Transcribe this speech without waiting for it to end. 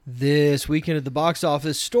This weekend at the box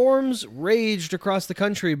office, storms raged across the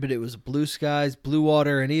country, but it was blue skies, blue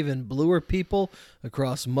water, and even bluer people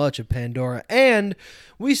across much of Pandora. And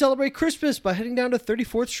we celebrate Christmas by heading down to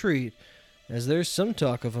 34th Street, as there's some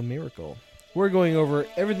talk of a miracle. We're going over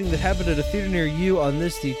everything that happened at a theater near you on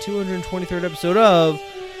this, the 223rd episode of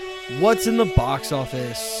What's in the Box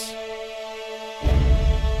Office.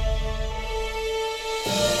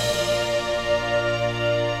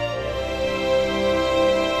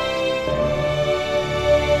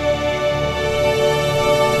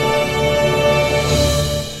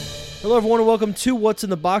 Hello, everyone, and welcome to What's in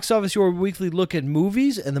the Box Office, your weekly look at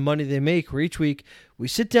movies and the money they make, where each week we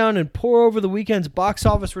sit down and pour over the weekend's box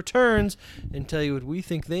office returns and tell you what we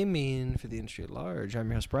think they mean for the industry at large. I'm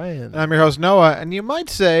your host, Brian. And I'm your host, Noah, and you might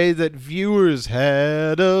say that viewers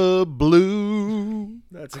had a blue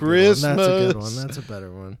Christmas. That's a good one. That's a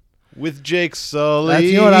better one. With Jake Sully.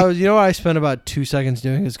 You know what I spent about 2 seconds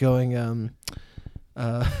doing is going,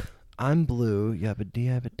 I'm blue, yabba dee,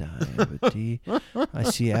 yabba die, yabba dee. I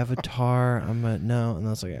see Avatar. No, and I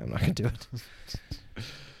was like, I'm not gonna do it.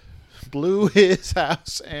 Blew his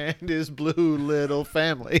house and his blue little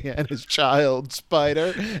family and his child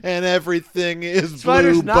Spider, and everything is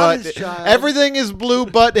Spider's blue not but his child. everything is blue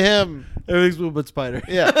but him. Everything's blue but Spider.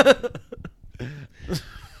 Yeah,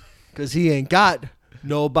 because he ain't got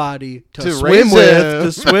nobody to swim raise with, him.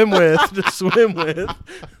 to swim with, to swim with.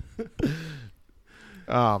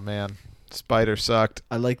 Oh man, Spider sucked.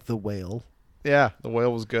 I like The Whale. Yeah, The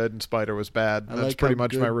Whale was good and Spider was bad. That's pretty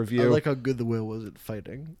much my review. I like how good The Whale was at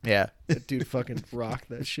fighting. Yeah, That dude fucking rocked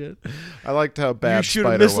that shit. I liked how bad You shoot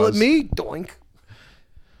Spider a missile was. at me, doink.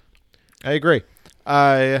 I agree.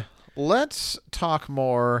 Let's talk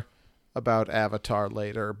more about Avatar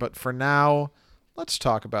later, but for now, let's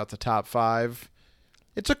talk about the top 5.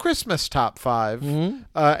 It's a Christmas top 5, and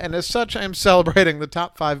as such, I'm celebrating the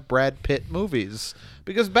top 5 Brad Pitt movies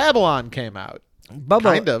because Babylon came out. Bubba.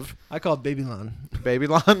 Kind of. I call it Babylon.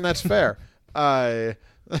 Babylon, that's fair.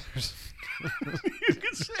 You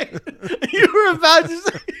could say it. You were about to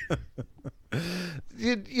say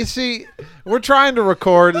You see, we're trying to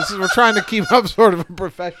record. We're trying to keep up sort of a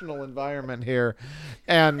professional environment here,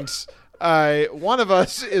 and one of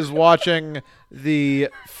us is watching the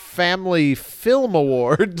Family Film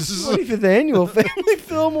Awards. 25th Annual Family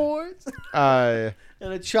Film Awards.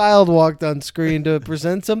 And a child walked on screen to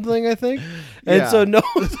present something, I think. And Yeah. so no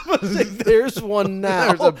one's supposed to say, there's one now.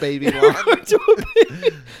 There's a baby We're one. going to a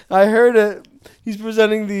baby. I heard it. He's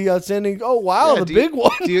presenting the outstanding. Oh, wow, Yeah, the do big one.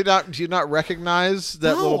 Do you not recognize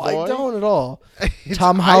that No, little boy? I don't at all. It's-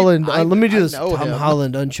 Tom Holland. I let me do this. know Tom him.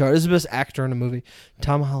 Holland, Uncharted. This is the best actor in a movie.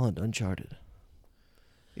 Tom Holland, Uncharted.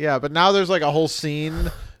 Yeah, but now there's like a whole scene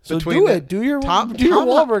So between do the- it. Do your Tom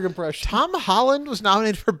Wahlberg impression. Tom Holland was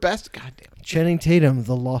nominated for best. Goddamn. Channing Tatum,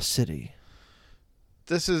 The Lost City.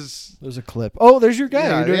 This is There's a clip. Oh, there's your guy.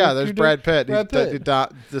 You're doing- there's you're Brad doing Pitt. Brad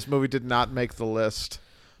Pitt. This movie did not make the list.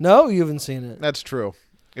 No, you haven't seen it. That's true.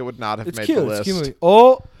 It would not have It's made cute. the It's a list. cute movie.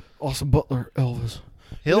 Oh, Austin Butler, Elvis.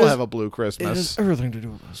 He'll It is- have a blue It Christmas. has everything to do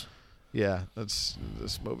with this. Yeah, this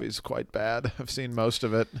movie's quite bad. I've seen most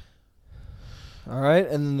of it. All right,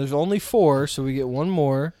 and then there's only 4, so we get one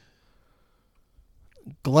more.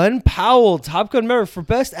 Glenn Powell, Top Gun Maverick for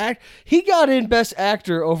Best Act. He got in Best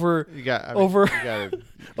Actor over You got Over- You gotta, you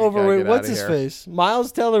over gotta wait, get what's outta his here. face?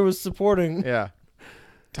 Miles Teller was supporting. Yeah,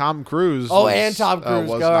 Tom Cruise. Oh, was- and Tom Cruise.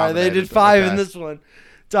 was All right, they nominated. did 5 in Okay. this one.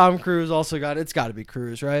 Tom Cruise also got it. It's got to be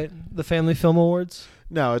Cruise, right? The Family Film Awards.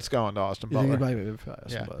 No, it's going to Austin You think Butler. it might be Austin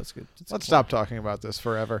Yeah. Butler. That's good. That's Let's good. stop talking about this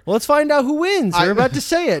forever. Well, let's find out who wins. I- We're about to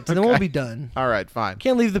say it, and then we'll Okay. be done. All right, fine.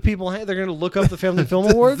 Can't leave the people. They're going to look up the Family Film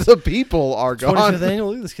Awards. The people are 25th gone. annual.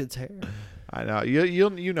 Look at this kid's hair. I know.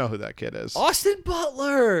 You know who that kid is. Austin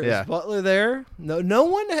Butler. Yeah. Is Butler there? No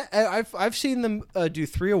one. I've seen them do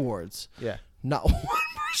 3 awards. Yeah. Not one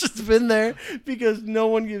person's been there because no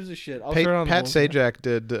one gives a shit. I'll turn on Pat the Sajak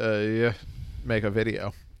did make a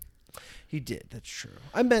video. He did. That's true.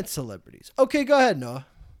 I meant celebrities. Okay, go ahead, Noah.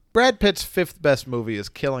 Brad Pitt's 5th best movie is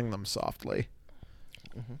Killing Them Softly,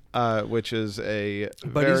 which is a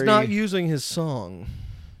But very... he's not using his song.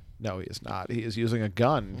 No, he is not. He is using a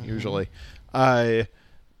gun usually.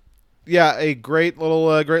 Yeah, a great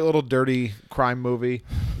little dirty crime movie.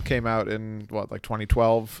 Came out in like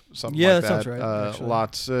 2012, something Yeah, like that that. sounds right, actually.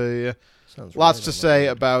 Lots Sounds to say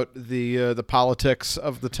about the politics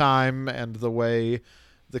of the time and the way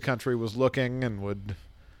the country was looking, and would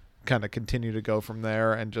kind of continue to go from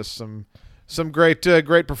there. And just some great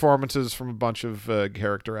performances from a bunch of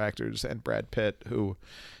character actors, and Brad Pitt, who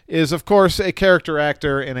is of course a character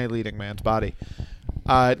actor in a leading man's body.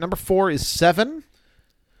 Number 4 is Seven.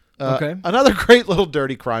 Okay. Another great little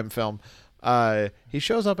dirty crime film. He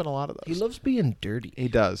shows up in a lot of He those. loves being dirty. He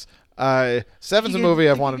does. Seven's a movie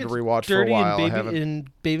I've wanted to rewatch for a while. I haven't. In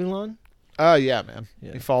Babylon? Yeah, man.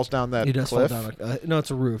 Yeah. He falls down that He does cliff. fall down. No,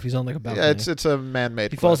 it's a roof. He's on like a balcony. Yeah, it's a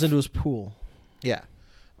man-made. He cliff. falls into his pool. Yeah.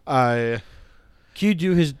 Can you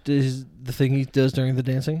do the thing he does during the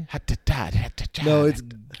dancing? No,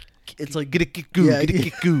 it's like get it goo, yeah, get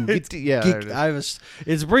it goo. Yeah, there it is.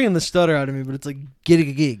 It's bringing the stutter out of me, but it's like get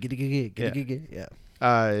it.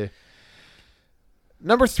 Yeah.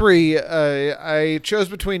 Number 3, I chose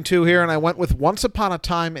between 2 here, and I went with Once Upon a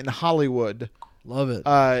Time in Hollywood. Love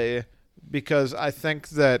it. Because I think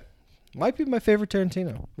that Might be my favorite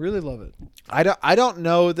Tarantino. Really love it. I don't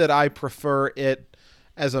know that I prefer it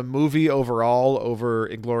as a movie overall over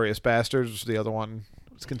Inglourious Basterds, which is the other one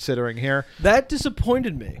I was considering here. That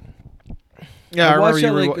disappointed me. Yeah, I watched that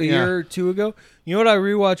remember like a year or two ago. You know what I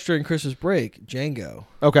rewatched during Christmas break? Django.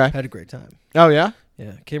 Okay. Had a great time. Oh yeah.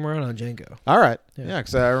 Yeah, came around on Django. All right. Yeah. Yeah,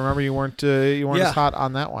 because I remember you weren't as hot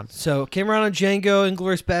on that one. So came around on Django.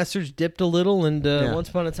 Inglourious Basterds dipped a little, and Yeah. Once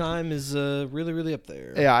Upon a Time is really, really up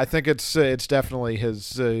there. Yeah, I think it's definitely his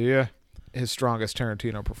strongest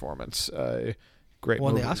Tarantino performance. Great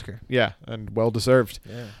Won movie. the Oscar. Yeah, and well deserved.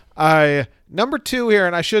 Yeah. Number 2 here,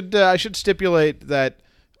 and I should stipulate that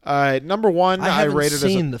number 1 I haven't rated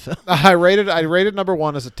seen the film. I rated number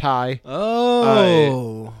 1 as a tie.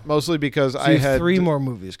 Oh. Mostly because So I you have had 3 more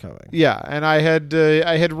movies coming. Yeah, and I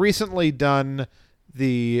had recently done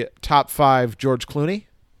the top 5 George Clooney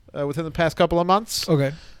within the past couple of months.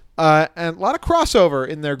 Okay. And a lot of crossover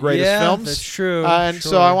in their greatest films. That's true. And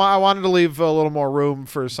so I wanted to leave a little more room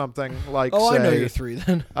for something like, I know say, your 3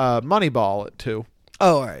 then. Moneyball at 2.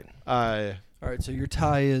 Oh, all right. Uh, All right, so your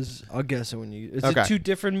tie is, I'll guess it when you. Is Okay. it 2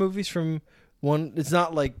 different movies from one? It's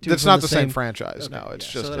not like 2 It's from not the the same franchise. Okay, No, it's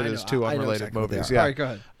yeah. just So then it I is know- 2 I know unrelated exactly what they movies. are. Yeah. All right, go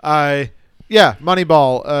ahead. Yeah,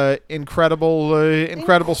 Moneyball,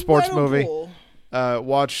 incredible sports movie.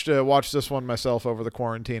 Watched this one myself over the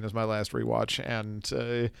quarantine as my last rewatch, and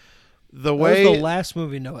the That way was the last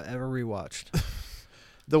movie Noah ever rewatched.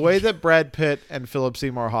 the way that Brad Pitt and Philip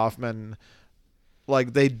Seymour Hoffman,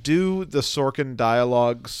 like, they do the Sorkin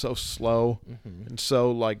dialogue so slow and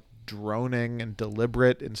so like droning and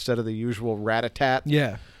deliberate instead of the usual rat-a-tat.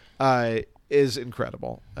 Yeah. Is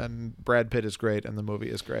incredible, and Brad Pitt is great, and the movie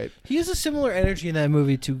is great. He has a similar energy in that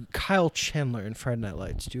movie to Kyle Chandler in Friday Night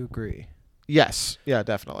Lights. Do you agree? Yes, yeah,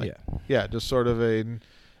 definitely. Yeah. Yeah, just sort of a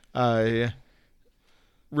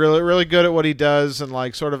really, really good at what he does, and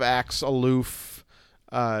like sort of acts aloof,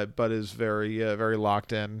 but is very, very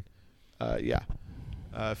locked in.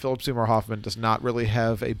 Philip Seymour Hoffman does not really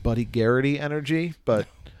have a Buddy Garrity energy, but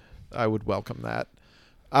I would welcome that.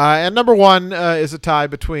 And number 1 is a tie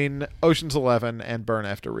between Ocean's 11 and Burn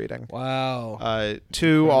After Reading. Wow. 2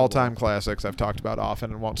 Incredible. all-time classics I've talked about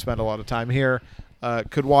often and won't spend a lot of time here.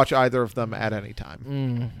 Could watch either of them at any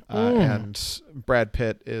time. And Brad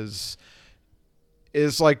Pitt is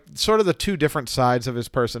like sort of the 2 different sides of his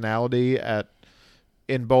personality.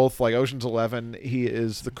 In both, like Ocean's 11, he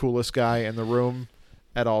is the coolest guy in the room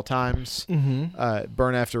at all times.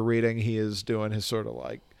 Burn After Reading, he is doing his sort of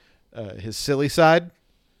like his silly side.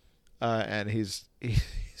 And he's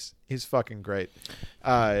fucking great. Do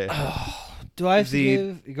I have to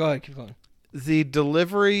give? Go ahead, keep going. The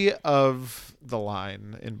delivery of the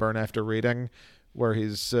line in Burn After Reading, where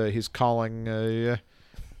he's calling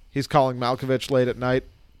Malkovich late at night,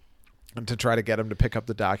 and to try to get him to pick up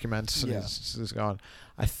the documents. And Yeah. he's going,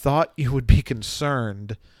 I thought you would be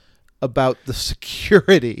concerned about the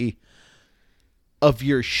security of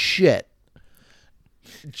your shit.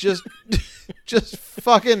 Just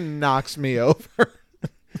fucking knocks me over.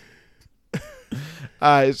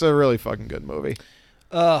 It's a really fucking good movie.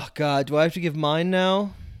 Oh God, do I have to give mine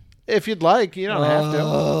now? If you'd like, you don't have to.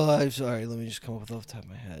 Oh, I'm sorry. Let me just come up with it off the top of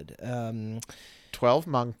my head. 12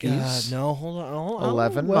 Monkeys. God, no, hold on.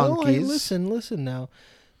 11 well, Monkeys. Hey, listen now.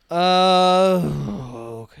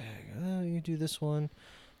 Okay. You do this one.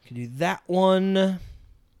 You can do that one.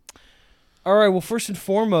 All right. Well, first and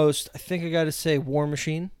foremost, I think I got to say War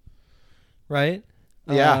Machine. Right?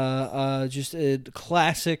 Yeah. Just a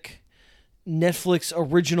classic Netflix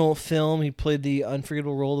original film. He played the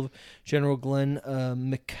unforgettable role of General Glenn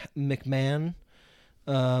McMahon.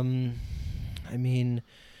 I mean,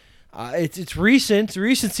 it's recent.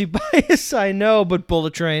 Recency bias, I know, but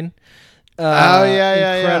Bullet Train.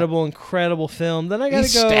 Incredible film. Then I gotta go.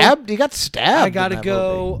 Stabbed? He got stabbed. I gotta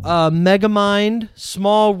go. Megamind,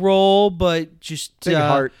 small role, but just Big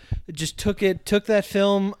heart. just took that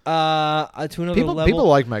film to another level. People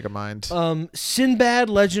like Megamind. Sinbad,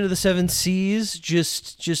 Legend of the Seven Seas.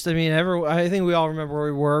 Just I mean, I think we all remember where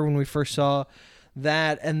we were when we first saw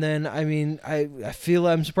that. And then I mean, I feel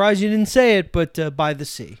I'm surprised you didn't say it, but By the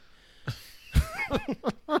Sea.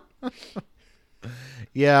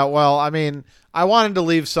 Yeah, well, I mean, I wanted to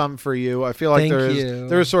leave some for you. I feel like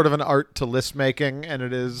there is sort of an art to list making, and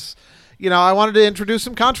it is, I wanted to introduce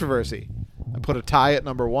some controversy. I put a tie at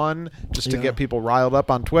number 1 just to get people riled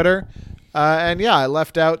up on Twitter, and I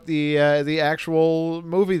left out the actual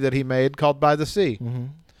movie that he made called By the Sea.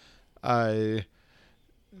 Mm-hmm.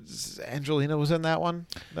 Angelina was in that one.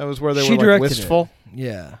 That was where they She were like directed wistful,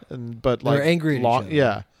 it. but they're angry at each other.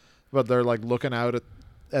 Yeah, but they're like looking out at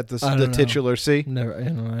the titular sea. Never.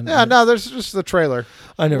 No, there's just the trailer.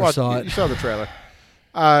 I never saw it. You saw the trailer.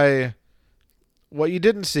 What you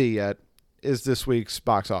didn't see yet is this week's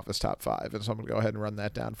box office top 5, and so I'm going to go ahead and run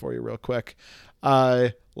that down for you real quick.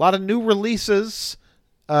 A lot of new releases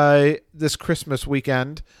this Christmas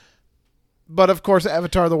weekend, but of course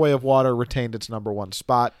Avatar: The Way of Water retained its number 1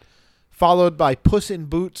 spot, followed by Puss in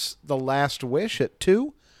Boots: The Last Wish at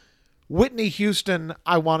 2. Whitney Houston,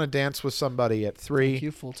 I Want to Dance with Somebody at 3. Thank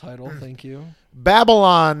you, full title. Thank you.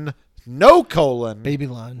 Babylon, no colon.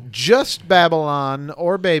 Babylon. Just Babylon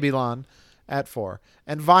or Babylon at 4.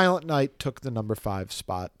 And Violent Night took the number 5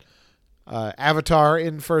 spot. Avatar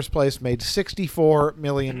in first place made $64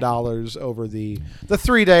 million over the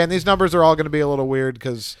 3-day. And these numbers are all going to be a little weird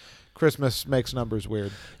because Christmas makes numbers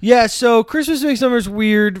weird. Yeah, so Christmas makes numbers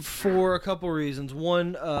weird for a couple reasons.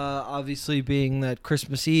 One, obviously, being that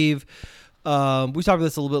Christmas Eve. We talked about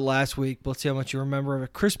this a little bit last week, but let's see how much you remember of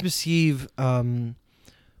it. Christmas Eve moviegoing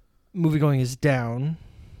is down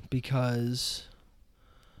because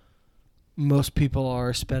most people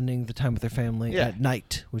are spending the time with their family at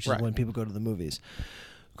night, which is when people go to the movies.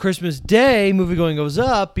 Christmas Day, moviegoing goes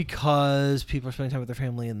up because people are spending time with their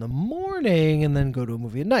family in the morning and then go to a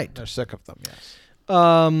movie at night. They're sick of them, yes.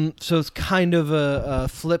 So it's kind of a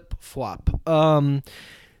flip-flop.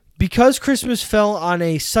 Because Christmas fell on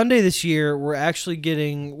a Sunday this year, we're actually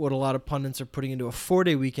getting what a lot of pundits are putting into a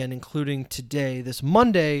 4-day weekend, including today, this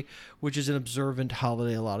Monday, which is an observant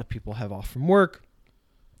holiday a lot of people have off from work.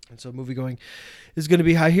 And so moviegoing is going to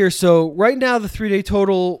be high here. So right now the 3-day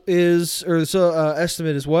total is,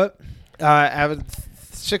 estimate is what?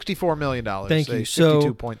 $64 million. Thank you.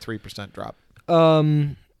 52.3% drop.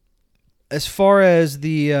 As far as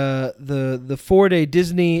the 4-day,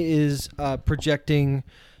 Disney is projecting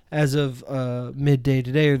as of midday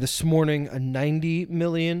today or this morning a 90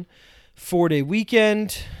 million 4-day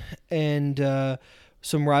weekend, and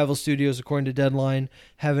some rival studios, according to Deadline,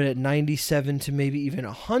 have it at 97 to maybe even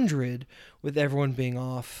 100, with everyone being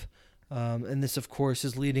off. And this, of course,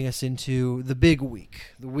 is leading us into the big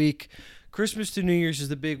week. The week Christmas to New Year's is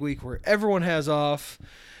the big week where everyone has off,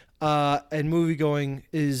 and moviegoing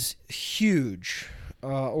is huge,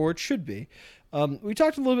 or it should be. We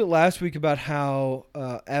talked a little bit last week about how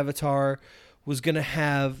Avatar was going to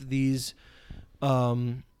have these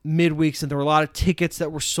midweeks, and there were a lot of tickets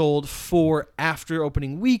that were sold for after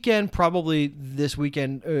opening weekend, probably this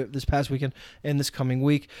weekend, this past weekend, and this coming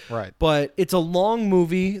week. Right. But it's a long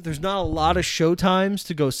movie. There's not a lot of show times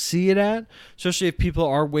to go see it at, especially if people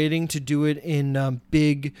are waiting to do it in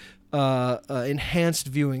big enhanced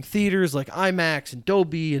viewing theaters like IMAX and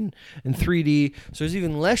Dolby and 3D. So there's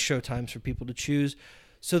even less show times for people to choose.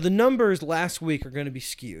 So the numbers last week are going to be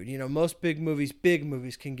skewed. Most big movies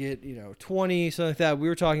can get, 20, something like that. We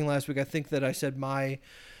were talking last week. I think that I said my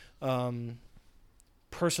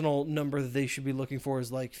personal number that they should be looking for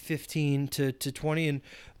is like 15 to 20. And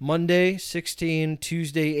Monday, 16,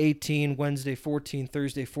 Tuesday, 18, Wednesday, 14,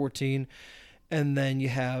 Thursday, 14. And then you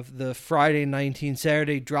have the Friday, 19,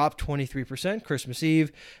 Saturday drop 23%, Christmas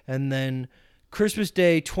Eve. And then Christmas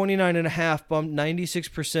Day, 29.5, bumped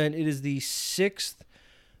 96%. It is the 6th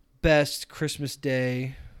best Christmas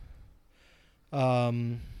Day. I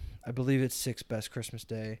believe it's 6th best Christmas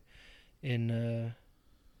Day in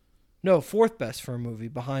 4th best for a movie,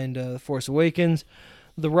 behind The Force Awakens,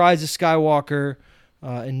 The Rise of Skywalker,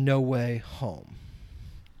 and No Way Home.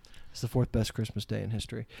 It's the 4th best Christmas Day in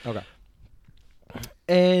history. Okay.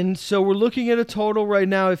 And so we're looking at a total right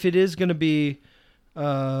now, if it is going to be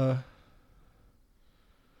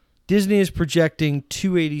Disney is projecting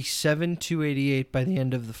 287, 288 by the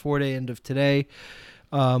end of the 4-day end of today,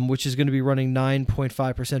 which is going to be running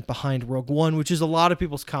 9.5% behind Rogue One, which is a lot of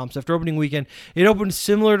people's comps. After opening weekend, it opened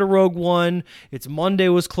similar to Rogue One. Its Monday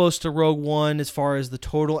was close to Rogue One as far as the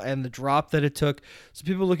total and the drop that it took. So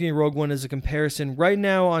people looking at Rogue One as a comparison. Right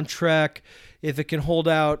now on track, if it can hold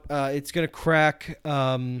out, it's going to crack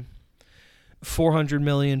 400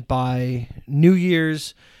 million by New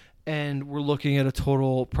Year's, and we're looking at a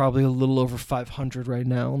total probably a little over 500 right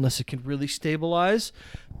now, unless it can really stabilize,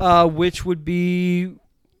 which would be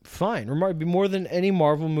fine. It might be more than any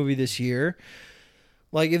Marvel movie this year.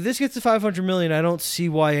 Like, if this gets to 500 million, I don't see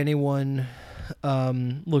why anyone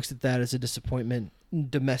looks at that as a disappointment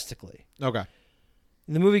domestically. Okay.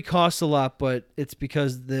 The movie costs a lot, but it's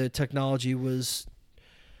because the technology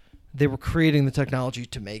they were creating the technology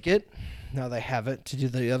to make it. Now they have it to do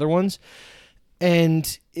the other ones.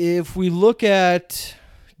 And if we look at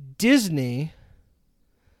Disney,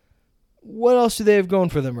 what else do they have going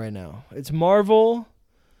for them right now? It's Marvel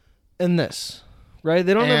and this, right?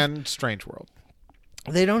 They don't have Strange World.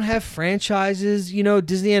 They don't have franchises. You know,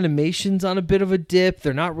 Disney Animation's on a bit of a dip.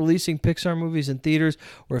 They're not releasing Pixar movies in theaters,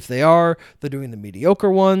 or if they are, they're doing the mediocre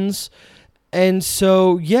ones. And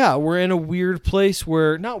so, yeah, we're in a weird place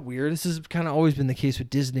where, not weird, this has kind of always been the case with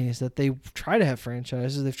Disney, is that they try to have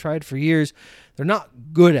franchises. They've tried for years. They're not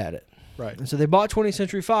good at it. Right. And so they bought 20th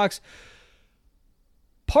Century Fox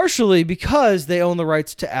partially because they own the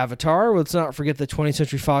rights to Avatar. Let's not forget that 20th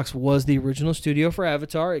Century Fox was the original studio for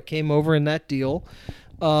Avatar. It came over in that deal.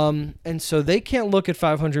 And so they can't look at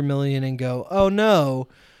 500 million and go, oh no,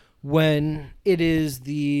 when it's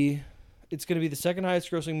going to be the second highest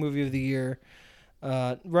grossing movie of the year.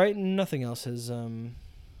 Right? Nothing else has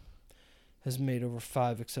made over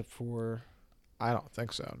 5 except for I don't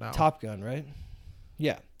think so, no. Top Gun, right?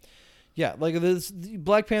 Yeah. Yeah, like this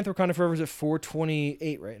Black Panther Wakanda Forever is at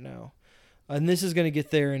 428 right now. And this is going to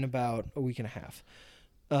get there in about a week and a half.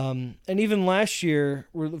 And even last year,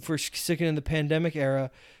 for sticking in the pandemic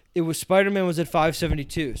era, it was Spider-Man was at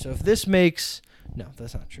 572. So if this makes... No,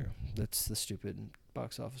 that's not true. That's the stupid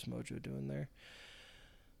box office mojo doing there.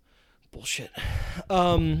 Bullshit.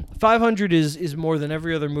 500 is more than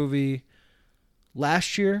every other movie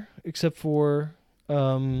last year, except for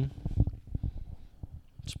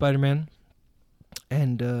Spider-Man,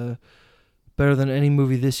 and better than any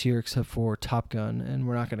movie this year except for Top Gun. And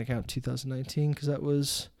we're not going to count 2019 because that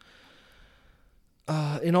was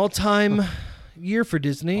an all-time year for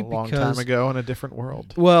Disney. A long time ago in a different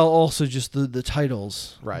world. Well, also just the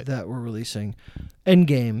titles right. that we're releasing.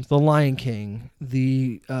 Endgame, The Lion King,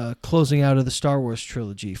 the closing out of the Star Wars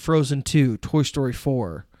trilogy, Frozen 2, Toy Story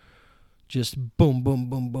 4. Just boom, boom,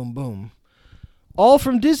 boom, boom, boom. All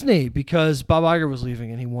from Disney because Bob Iger was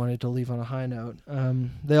leaving and he wanted to leave on a high note.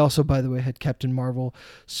 They also, by the way, had Captain Marvel,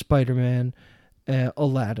 Spider-Man,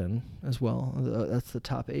 Aladdin as well. That's the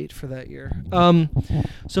top 8 for that year.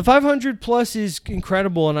 So 500 plus is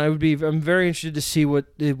incredible, and I'm very interested to see what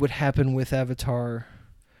it would happen with Avatar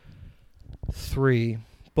 3.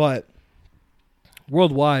 But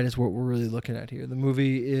worldwide is what we're really looking at here. The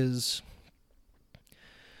movie is,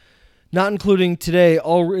 not including today,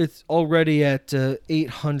 it's already at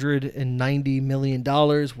 $890 million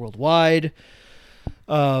worldwide.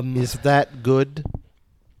 Is that good?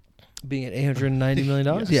 Being at $890 million?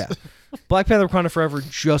 Yes. Yeah. Black Panther Wakanda Forever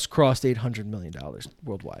just crossed $800 million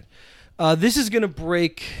worldwide. This is going to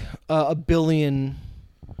break $1 billion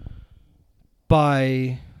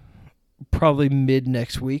by probably mid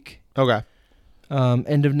next week. Okay.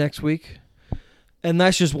 End of next week. And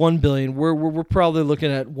that's just $1 billion. We're probably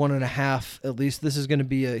looking at 1.5 at least. This is going to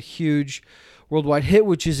be a huge worldwide hit,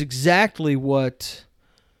 which is exactly what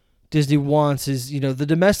Disney wants. Is, the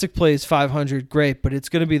domestic play is 500, great, but it's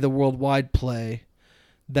going to be the worldwide play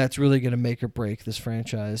that's really going to make or break this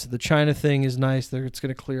franchise. The China thing is nice. It's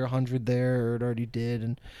going to clear 100 there, or it already did,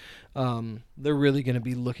 and they're really going to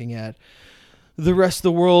be looking at the rest of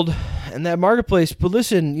the world and that marketplace. But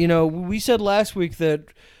listen, we said last week that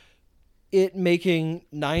it making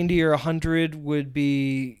 90 or 100 would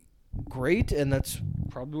be great, and that's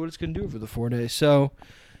probably what it's going to do for the 4 days. So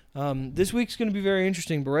this week's going to be very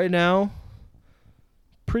interesting, but right now,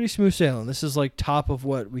 pretty smooth sailing. This is like top of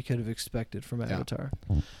what we could have expected from Avatar.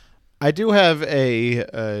 I do have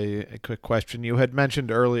a quick question. You had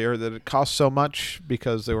mentioned earlier that it cost so much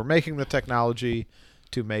because they were making the technology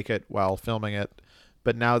to make it while filming it,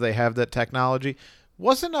 but now they have that technology.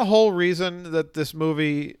 Wasn't a whole reason that this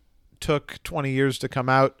movie took 20 years to come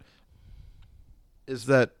out is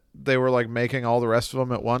that they were like making all the rest of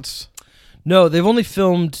them at once? No, they've only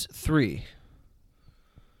filmed 3.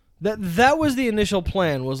 That was the initial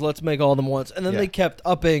plan, was let's make all of them once, and then they kept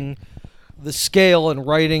upping the scale and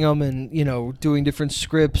writing them and doing different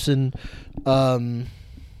scripts and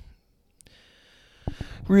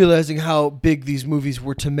realizing how big these movies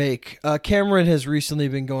were to make. Cameron has recently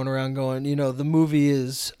been going around going, the movie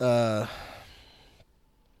is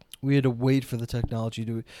we had to wait for the technology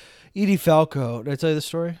to... Edie Falco, did I tell you the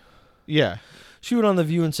story? Yeah. She went on The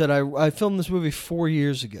View and said, I filmed this movie 4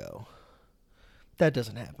 years ago. That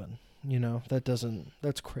doesn't happen.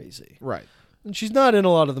 That's crazy. Right. And she's not in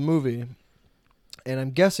a lot of the movie. And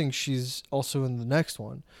I'm guessing she's also in the next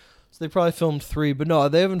one. So they probably filmed 3, but no,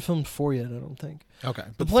 they haven't filmed 4 yet, I don't think. Okay.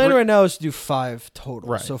 The plan right now is to do 5 total.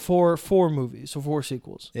 Right. So four movies, so 4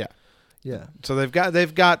 sequels. Yeah. Yeah. So they've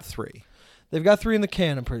got 3. They've got 3 in the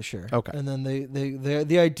can, I'm pretty sure. Okay. And then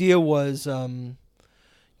the idea was,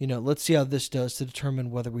 let's see how this does to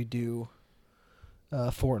determine whether we do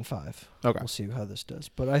 4 and 5. Okay. We'll see how this does.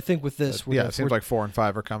 But I think with this, it seems like 4 and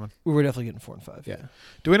 5 are coming. we're definitely getting 4 and 5. Yeah.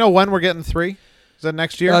 Do we know when we're getting 3? Is that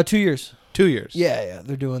next year? 2 years. 2 years. Yeah.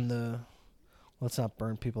 They're doing let's not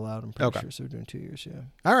burn people out. I'm pretty Okay. sure. So we're doing 2 years. Yeah.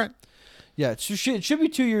 All right. Yeah. It should be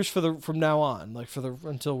 2 years from now on, like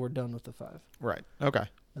until we're done with the 5. Right. Okay.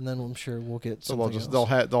 And then I'm sure we'll get So something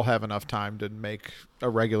else. they'll have enough time to make a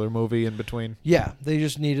regular movie in between. Yeah, they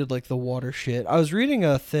just needed like the water shit. I was reading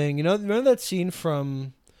a thing. Remember that scene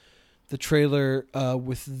from the trailer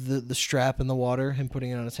with the strap in the water, him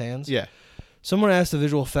putting it on his hands? Yeah. Someone asked the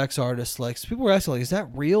visual effects artist, like, so people were asking, like, is that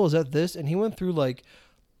real? Is that this? And he went through like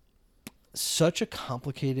such a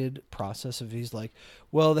complicated process of he's like,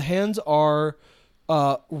 well, the hands are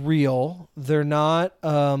real. They're not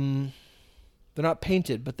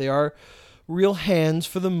painted, but they are real hands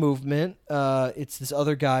for the movement. It's this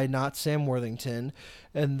other guy, not Sam Worthington.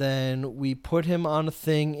 And then we put him on a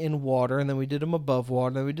thing in water, and then we did him above water,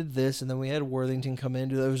 and then we did this, and then we had Worthington come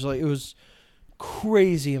in. It was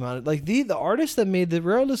crazy amount of, like, the artist that made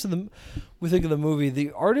regardless of we think of the movie,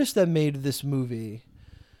 the artist that made this movie,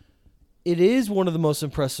 it is one of the most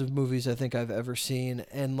impressive movies I think I've ever seen.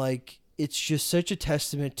 And like, it's just such a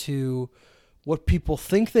testament to what people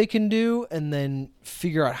think they can do and then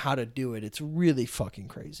figure out how to do it. It's really fucking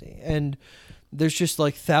crazy. And there's just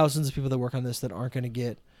like thousands of people that work on this that aren't going to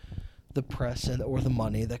get the press or the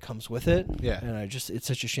money that comes with it. Yeah. And it's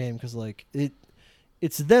such a shame because like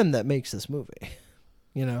it's them that makes this movie,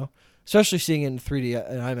 especially seeing it in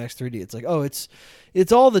 3D, in IMAX 3D. It's like, oh,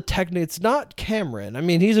 it's all the technique. It's not Cameron. I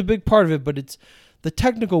mean, he's a big part of it, but it's the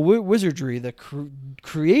technical wizardry that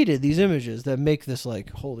created these images that make this like,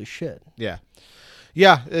 holy shit. Yeah.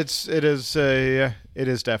 It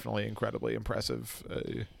is definitely incredibly impressive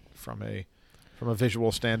from a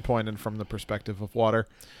visual standpoint and from the perspective of water.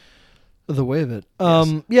 The way of it.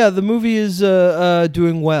 Yes. Yeah, the movie is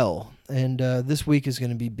doing well, and this week is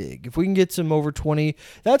going to be big. If we can get some over 20,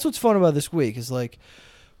 that's what's fun about this week is like,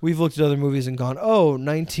 we've looked at other movies and gone, oh,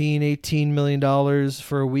 $18 million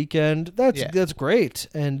for a weekend. That's great.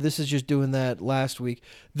 And this is just doing that last week.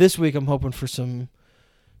 This week I'm hoping for some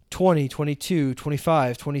 20, 22,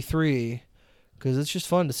 25, 23, because it's just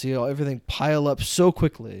fun to see everything pile up so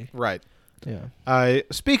quickly. Right. Yeah.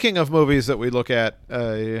 Speaking of movies that we look at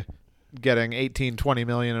getting 18, 20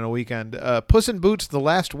 million in a weekend, Puss in Boots: The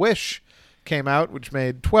Last Wish came out, which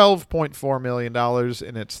made $12.4 million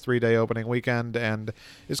in its 3-day opening weekend and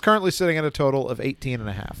is currently sitting at a total of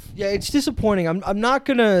 18.5. Yeah, it's disappointing. I'm not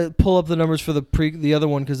gonna pull up the numbers for the other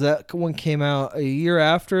one because that one came out a year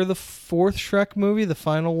after the 4th Shrek movie, the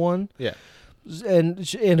final one. Yeah. And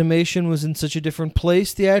animation was in such a different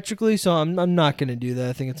place theatrically, so I'm not going to do that.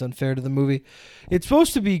 I think it's unfair to the movie. It's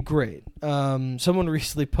supposed to be great. Someone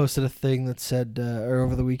recently posted a thing that said, or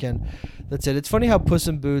over the weekend, that said, it's funny how Puss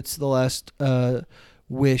in Boots: The Last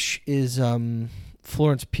Wish is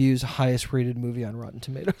Florence Pugh's highest rated movie on Rotten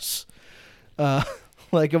Tomatoes.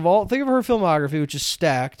 Like think of her filmography, which is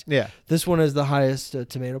stacked. Yeah. This one has the highest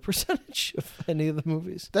tomato percentage of any of the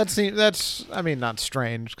movies. That's not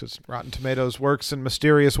strange because Rotten Tomatoes works in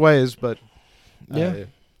mysterious ways, but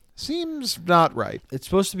seems not right. It's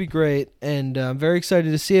supposed to be great, and I'm very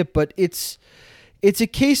excited to see it. But it's a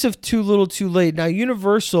case of too little, too late. Now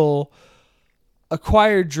Universal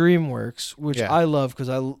acquired DreamWorks, which I love because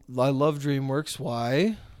I love DreamWorks.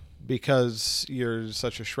 Why? Because you're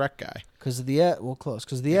such a Shrek guy. Because of the S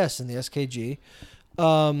and the SKG,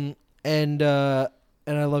 and I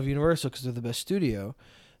love Universal because they're the best studio,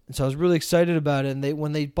 and so I was really excited about it. And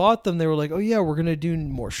when they bought them, they were like, "Oh yeah, we're gonna do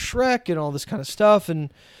more Shrek and all this kind of stuff."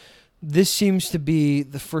 And this seems to be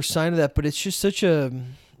the first sign of that. But it's just such a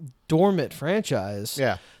dormant franchise.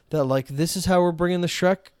 Yeah. That like this is how we're bringing the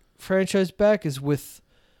Shrek franchise back is with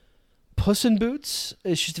Puss in Boots.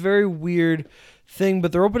 It's just a very weird thing,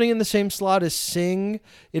 but they're opening in the same slot as Sing.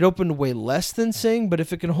 It opened way less than Sing, but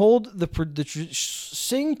if it can hold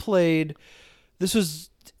Sing played, this was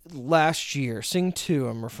last year. Sing 2,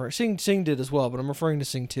 I'm referring. Sing did as well, but I'm referring to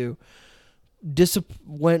Sing 2.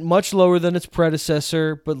 Went much lower than its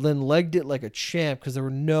predecessor, but then legged it like a champ because there were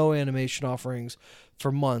no animation offerings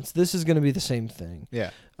for months. This is going to be the same thing. Yeah.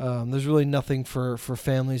 There's really nothing for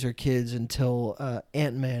families or kids until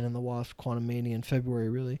Ant-Man and the Wasp: Quantumania in February,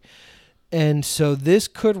 really. And so this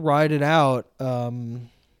could ride it out to,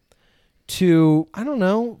 I don't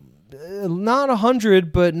know, not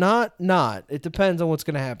 100, but not. It depends on what's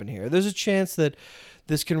going to happen here. There's a chance that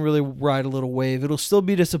this can really ride a little wave. It'll still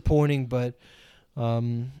be disappointing, but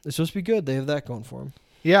it's supposed to be good. They have that going for them.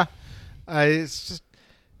 Yeah. I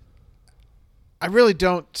really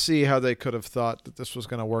don't see how they could have thought that this was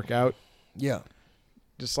going to work out. Yeah.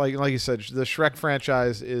 Just like you said, the Shrek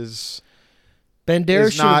franchise is...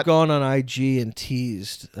 Banderas should have gone on IG and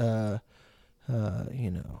teased, all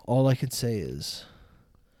I can say is,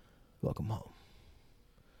 welcome home.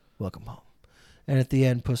 Welcome home. And at the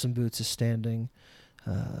end, Puss in Boots is standing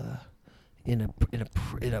in a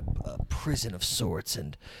prison of sorts,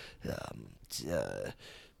 and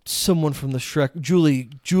someone from the Shrek, Julie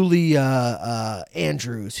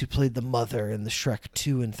Andrews, who played the mother in the Shrek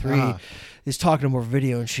 2 and 3, is talking to him over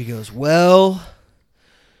video, and she goes, well,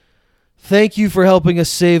 thank you for helping us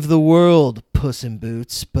save the world, Puss in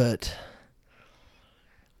Boots, but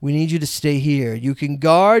we need you to stay here. You can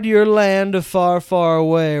guard your land far, far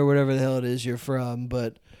away, or whatever the hell it is you're from,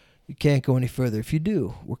 but you can't go any further. If you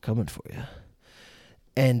do, we're coming for you.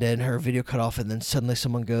 And then her video cut off, and then suddenly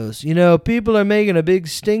someone goes, people are making a big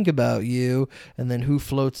stink about you. And then who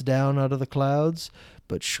floats down out of the clouds?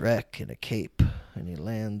 But Shrek in a cape. And he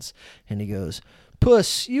lands, and he goes,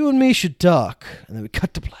 Puss, you and me should talk. And then we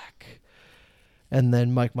cut to black. And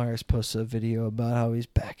then Mike Myers posts a video about how he's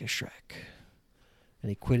back as Shrek. And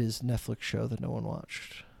he quit his Netflix show that no one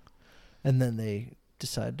watched. And then they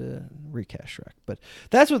decide to recast Shrek. But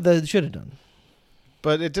that's what they should have done.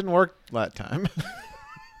 But it didn't work that time.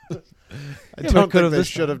 I Yeah, don't think they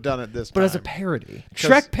should have done it this time. But as a parody.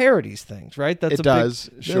 Shrek parodies things, right? That's it does,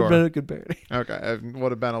 sure. Been a good parody. Okay, it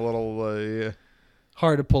would have been a little...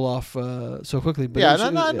 hard to pull off so quickly. But yeah,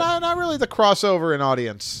 not really the crossover in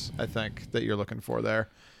audience, I think, that you're looking for there.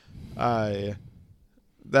 That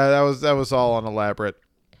was all an elaborate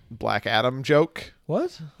Black Adam joke.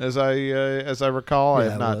 What? As I recall, I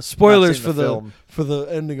have not spoilers not seen the film. for the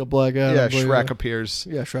ending of Black Adam. Yeah, Shrek appears.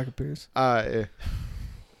 Yeah, Shrek appears. But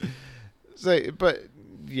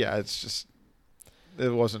yeah, it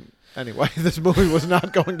wasn't. Anyway, this movie was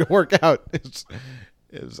not going to work out.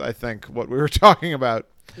 Is I think what we were talking about.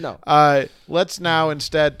 No. Let's now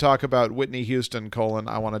instead talk about Whitney Houston,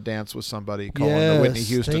 I Want to Dance with Somebody, the Whitney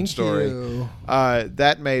Houston story. You.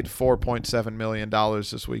 That made $4.7 million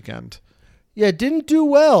this weekend. Yeah, it didn't do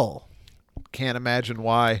well. Can't imagine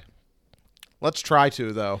why. Let's try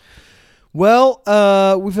to, though. Well,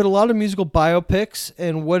 we've had a lot of musical biopics,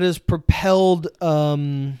 and what has propelled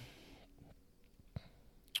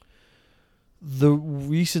the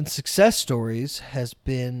recent success stories has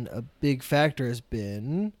been a big factor. Has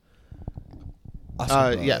been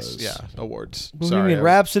Oscar yes, yeah, awards. Bohemian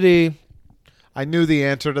Rhapsody. I knew the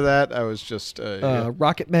answer to that. I was just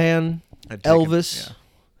Rocket Man, Elvis.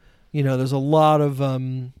 Yeah. There's a lot of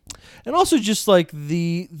and also just like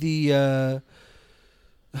the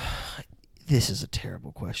this is a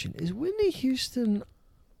terrible question. Is Whitney Houston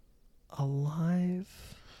alive?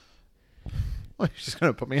 Well, you're just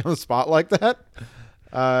gonna put me on the spot like that?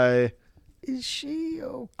 Is she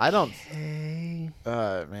okay? I don't.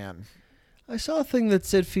 Man. I saw a thing that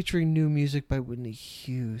said featuring new music by Whitney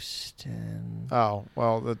Houston. Oh,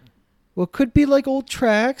 well. Well, it could be like old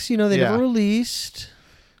tracks, they never released.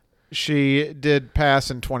 She did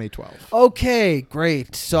pass in 2012. Okay,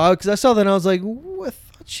 great. So, because I saw that and I was like, I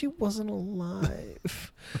thought she wasn't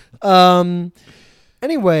alive.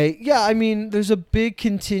 Anyway, yeah, I mean, there's a big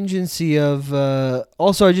contingency of.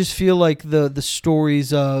 Also, I just feel like the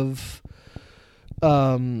stories of,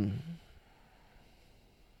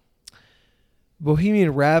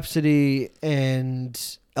 Bohemian Rhapsody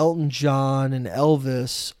and Elton John and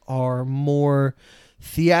Elvis are more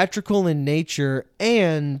theatrical in nature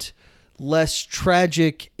and less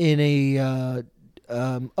tragic in a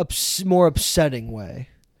more upsetting way.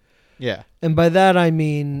 Yeah. And by that I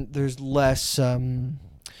mean there's less, like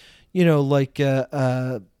in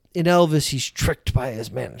Elvis he's tricked by his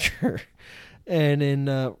manager. And in,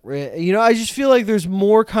 I just feel like there's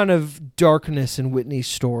more kind of darkness in Whitney's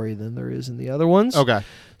story than there is in the other ones. Okay.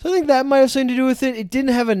 So I think that might have something to do with it. It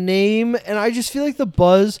didn't have a name, and I just feel like the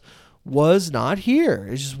buzz was not here.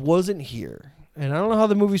 It just wasn't here. And I don't know how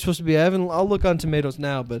the movie's supposed to be. I'll look on Tomatoes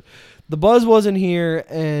now, but the buzz wasn't here,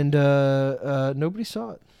 and nobody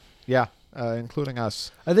saw it. Yeah, including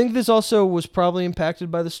us. I think this also was probably impacted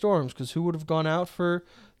by the storms, because who would have gone out for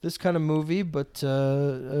this kind of movie but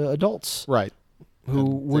adults? Right. who And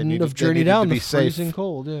they wouldn't needed- have they journeyed needed to down the be safe. freezing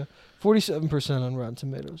cold. Yeah, 47% on Rotten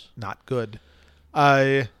Tomatoes. Not good.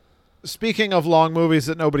 Speaking of long movies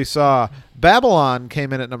that nobody saw, Babylon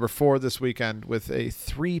came in at number 4 this weekend with a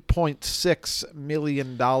 $3.6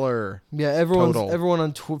 million. Yeah, Total. everyone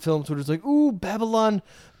on film Twitter's like, "Ooh, Babylon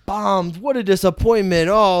bombed! What a disappointment!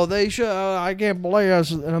 Oh, they should. I can't believe us."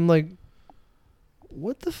 And I'm like,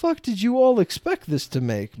 "What the fuck did you all expect this to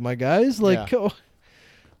make, my guys? Like,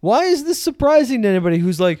 why is this surprising to anybody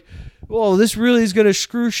who's like, well, this really is going to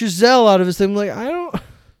screw Chazelle out of his thing?" I'm like, I don't.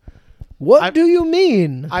 What do you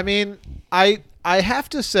mean? I mean, I have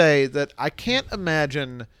to say that I can't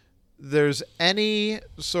imagine there's any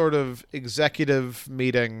sort of executive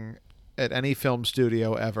meeting at any film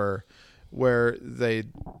studio ever where they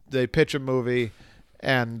pitch a movie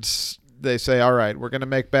and they say, all right, we're going to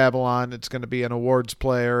make Babylon. It's going to be an awards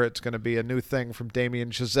player. It's going to be a new thing from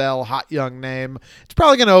Damien Chazelle, hot young name. It's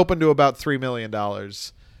probably going to open to about $3 million.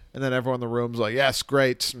 And then everyone in the room's like, yes,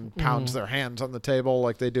 great, and pounds their hands on the table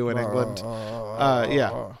like they do in England.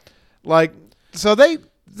 Yeah. Like, so they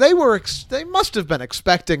must have been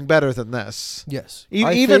expecting better than this. Yes.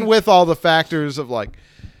 Even with all the factors of, like,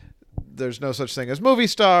 there's no such thing as movie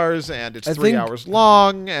stars, and it's 3 hours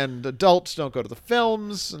long, and adults don't go to the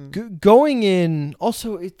films. And going in,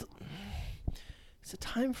 also, it's a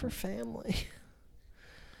time for family.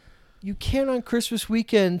 You can't on Christmas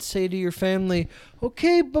weekend say to your family,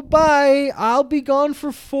 okay, bye-bye. I'll be gone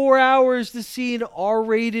for 4 hours to see an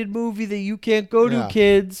R-rated movie that you can't go to,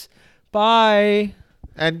 kids. Bye.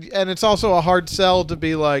 And it's also a hard sell to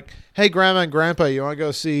be like, hey, Grandma and Grandpa, you want to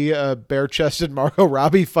go see bare-chested Margot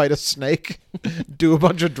Robbie fight a snake? Do a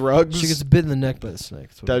bunch of drugs? She gets bit in the neck by the snake.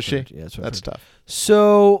 Does she? Yeah, that's tough.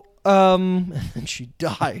 So, and then she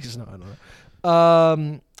dies. No, I don't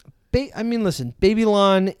know. I mean, listen,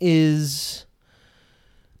 Babylon is.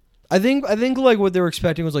 I think like what they were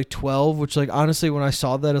expecting was like 12, which like honestly, when I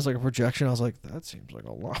saw that as like a projection, I was like, that seems like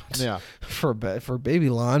a lot. Yeah. for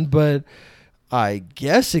Babylon, but I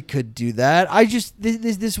guess it could do that. I just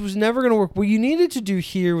this was never going to work. What you needed to do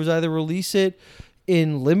here was either release it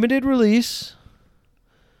in limited release.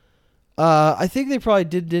 I think they probably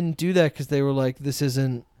didn't do that because they were like, this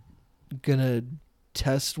isn't gonna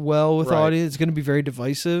test well with audience. It's going to be very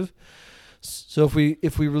divisive. So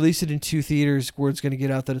if we release it in 2 theaters, word's going to get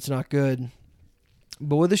out that it's not good.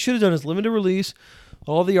 But what they should have done is limited release.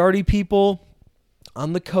 All the arty people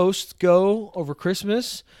on the coast go over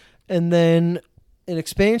Christmas, and then an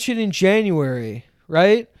expansion in January,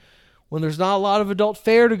 right? When there's not a lot of adult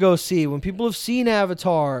fare to go see, when people have seen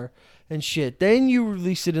Avatar and shit. Then you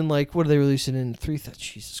release it in like, what are they releasing in?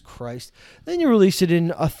 Jesus Christ. Then you release it in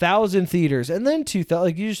 1,000 theaters and then 2,000.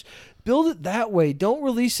 Like, you just build it that way. Don't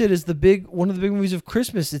release it as one of the big movies of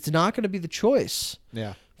Christmas. It's not going to be the choice.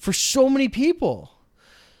 Yeah. For so many people.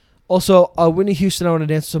 Also, Whitney Houston, I Want to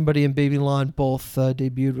Dance with Somebody, and Babylon both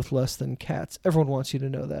debuted with less than Cats. Everyone wants you to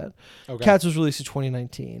know that. Okay. Cats was released in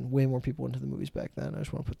 2019. Way more people went to the movies back then. I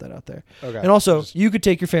just want to put that out there. Okay. And also, you could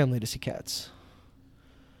take your family to see Cats.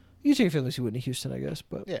 You take your family to see Whitney Houston, I guess.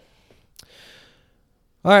 But yeah.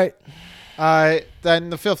 All right.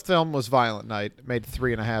 Then the 5th film was Violent Night. It made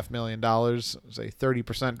 $3.5 million. It was a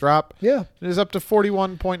 30% drop. Yeah. It is up to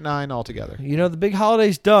 41.9 altogether. You know, the big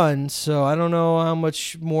holiday's done, so I don't know how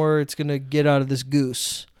much more it's going to get out of this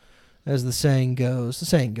goose, as the saying goes. The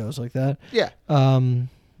saying goes like that. Yeah.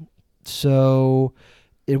 So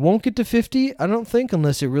it won't get to 50, I don't think,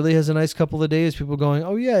 unless it really has a nice couple of days. People going,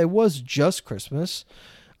 oh, yeah, it was just Christmas.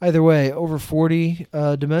 Either way, over 40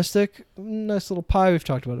 domestic. Nice little pie. We've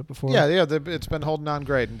talked about it before. Yeah, it's been holding on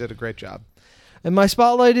great and did a great job. And my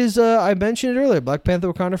spotlight is, I mentioned it earlier, Black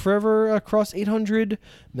Panther Wakanda Forever crossed $800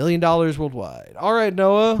 million worldwide. All right,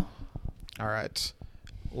 Noah. All right.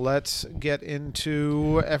 Let's get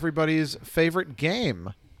into everybody's favorite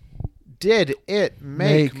game. Did it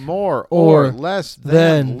make more or less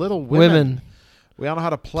than Little Women? We all know how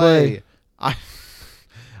to play.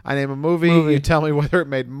 I name a movie. You tell me whether it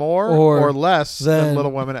made more or less than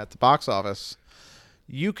Little Women at the box office.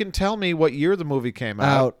 You can tell me what year the movie came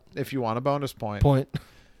out if you want a bonus point. I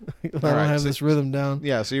don't have this rhythm down.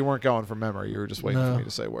 Yeah, so you weren't going from memory. You were just waiting for me to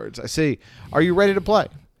say words. I see. Are you ready to play?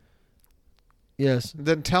 Yes.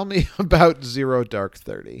 Then tell me about Zero Dark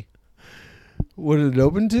 30. What did it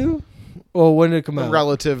open to? Well, when did it come out?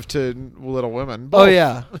 Relative to Little Women. Both,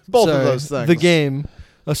 yeah. Both of those things. The game.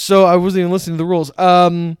 So I wasn't even listening to the rules.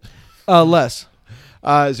 Less.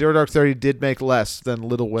 Zero Dark 30 did make less than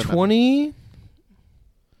Little Women.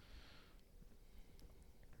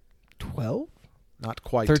 2012? Not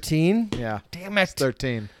quite. 13? Yeah. Damn it.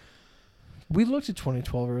 13. We looked at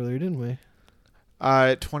 2012 earlier, didn't we?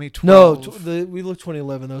 2012. No, we looked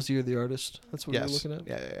 2011. That was the year of the artist. That's what we were Yes. looking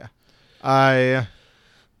at. Yeah.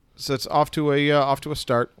 So it's off to a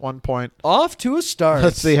start. 1 point. Off to a start.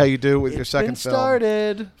 Let's see how you do with your second been film.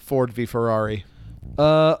 started. Ford v Ferrari.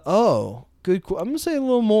 Good. I'm gonna say a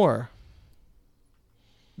little more.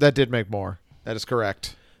 That did make more. That is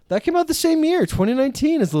correct. That came out the same year,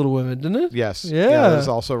 2019, as Little Women, didn't it? Yes. Yeah. That is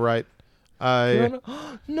also right.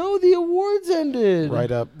 No, the awards ended.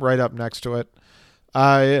 Right up next to it.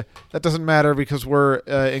 That doesn't matter because we're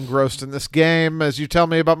engrossed in this game. As you tell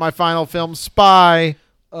me about my final film, Spy.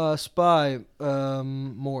 Spy.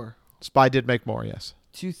 More. Spy did make more. Yes.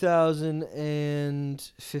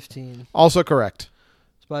 2015. Also correct.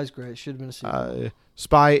 Spy's great. Should have been a sequel.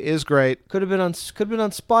 Spy is great. Could have been on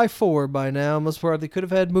Spy 4 by now. Most part, they could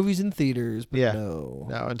have had movies in theaters, but Yeah. no.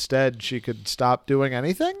 No, instead she could stop doing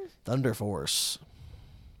anything. Thunder Force.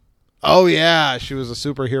 Oh yeah, she was a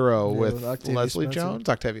superhero with with Octavia Leslie Spencer. Jones,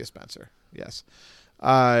 Octavia Spencer. Yes.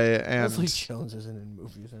 And Leslie Jones isn't in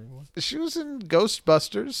movies anymore. she was in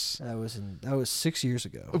Ghostbusters. That was 6 years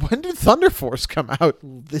ago. When did Thunder Force come out?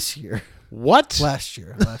 This year. What? Last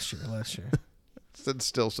year. That's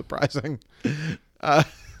still surprising.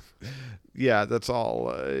 Yeah, that's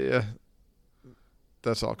all.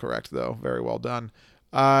 That's all correct, though. Very well done.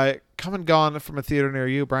 Come and gone from a theater near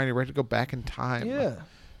you, Brian. You ready to go back in time? Yeah.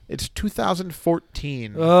 It's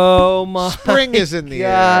 2014. Oh my! Spring is in the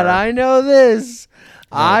God, air. I know this.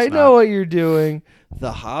 No, I it's know not. what you're doing.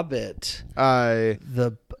 The Hobbit. No,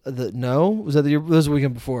 Was that that was the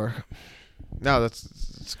weekend before?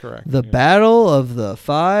 that's correct. The Yeah. Battle of the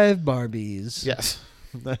Five Barbies. Yes,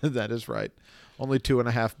 that is right. Only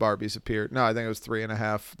 2.5 Barbies appeared. No, I think it was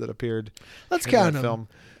 3.5 that appeared. Let's in count that them.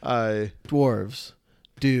 film. Dwarves,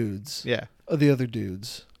 dudes. Yeah. The other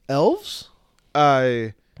dudes. Elves,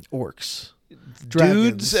 orcs, Dudes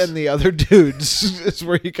dragons. and the other dudes is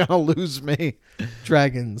where you kind of lose me.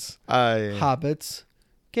 dragons, I hobbits,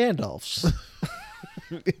 Gandalfs.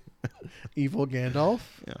 Evil Gandalf.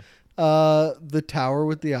 Yeah. The Tower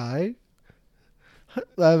with the Eye.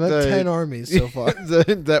 I've had 10 armies so far.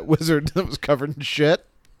 that wizard that was covered in shit.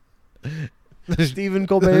 Stephen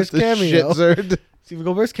Colbert's the cameo. Shitzard. Stephen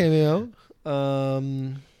Colbert's cameo.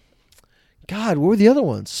 God, what were the other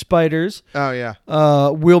ones? Spiders. Oh yeah.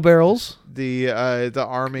 Wheelbarrows. The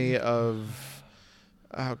army of,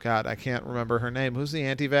 oh god, I can't remember her name. Who's the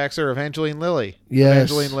anti-vaxxer? Evangeline Lilly. Yes.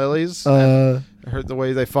 Evangeline Lilly's. Uh, I heard the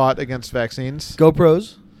way they fought against vaccines.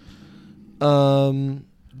 GoPros.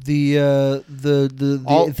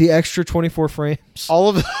 The extra 24 frames. All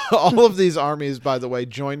of these armies, by the way,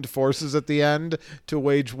 joined forces at the end to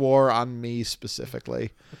wage war on me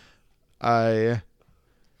specifically.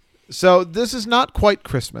 So this is not quite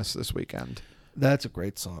Christmas this weekend. That's a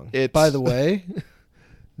great song. It's- By the way,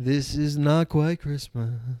 this is not quite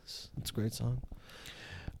Christmas. It's a great song.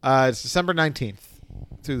 It's December 19th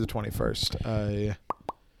through the 21st.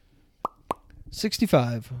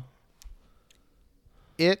 65.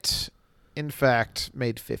 It, in fact,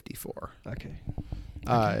 made 54. Okay.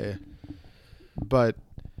 But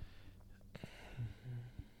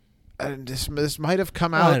this might have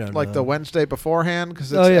come I out don't like know. the Wednesday beforehand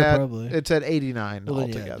because it's Oh, yeah, at probably. it's at 89 Well, then,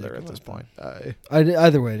 yeah, altogether dude, at come this on. point.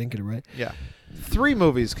 Either way, I didn't get it right. Yeah, 3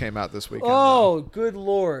 movies came out this weekend. Oh, good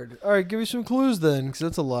lord. All right, give me some clues then, because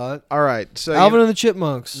that's a lot. All right. So Alvin and the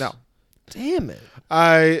Chipmunks. no. Damn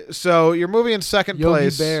it. So your movie in second Yogi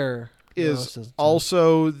place Bear. No, this is doesn't sound-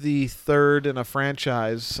 also the third in a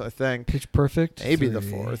franchise, I think. Pitch Perfect. Maybe the 3.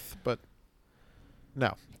 fourth, but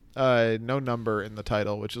no. No number in the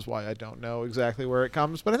title, which is why I don't know exactly where it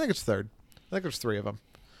comes, but I think it's third. I think there's 3 of them.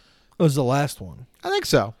 It was the last one. I think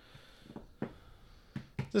so.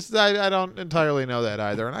 I don't entirely know that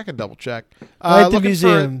either, and I can double check. At the looking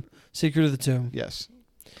museum. Secret of the Tomb. Yes.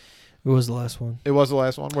 It was the last one. It was the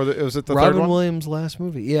last one. Was it the Robin third one? Williams' last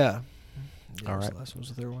movie. Yeah. All It was right. the last one was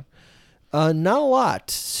the third one. Not a lot.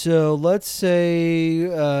 So let's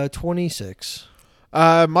say 26.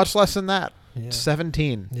 Much less than that. Yeah.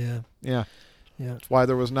 17. Yeah. Yeah. Yeah. That's why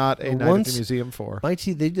there was not a Well, Night at once- the Museum 4.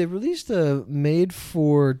 Mighty, they released a made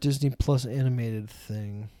for Disney Plus animated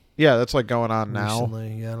thing Yeah, that's like going on now.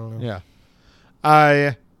 recently. Yeah, I don't know.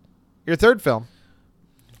 Yeah. Your third film,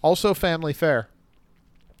 also Family Fair.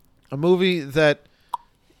 A movie that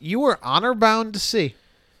you were honor bound to see.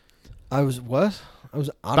 I was what? I was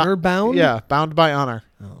honor bound? Yeah, bound by honor.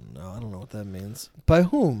 Oh no, I don't know what that means. By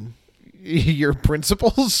whom? Your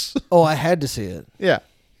principals? Oh, I had to see it. Yeah.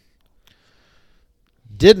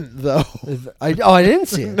 Didn't though. I didn't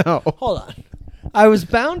see it. No. Hold on. I was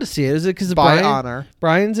bound to see it. Is it because By Brian? honor.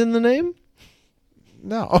 Brian's in the name?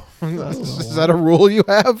 No. Is that a rule you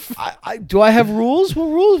have? Do I have rules? What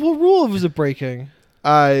rules? What rule was it breaking?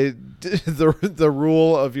 The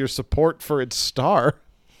rule of your support for its star.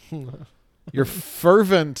 Your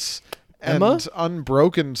fervent and Emma?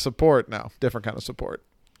 unbroken support. No, different kind of support.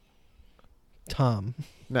 Tom.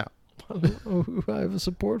 No. I don't know who I have a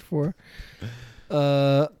support for.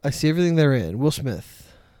 I see everything they're in. Will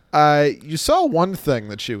Smith. You saw one thing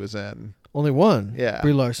that she was in. Only one. Yeah.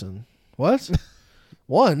 Brie Larson. What?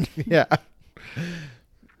 One. Yeah.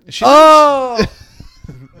 Oh!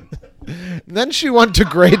 Then she went to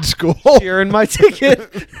grade school. She earned my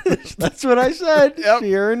ticket. That's what I said. Yep.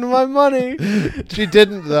 She earned my money. She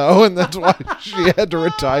didn't, though, and that's why she had to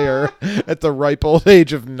retire at the ripe old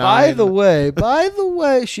age of 9. By the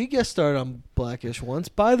way, she guest starred on Blackish once.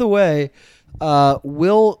 By the way,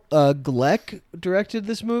 Will Gleck directed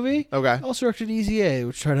this movie. Okay. Also directed Easy A,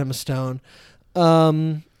 which starred Emma Stone.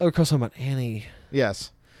 We're talking about Annie.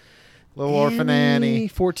 Yes. Little Orphan Annie.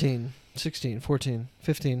 14, 16, 14,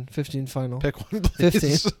 15 final. Pick one,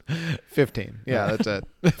 please. 15. 15. Yeah, that's it.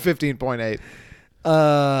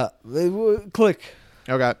 15.8. Click.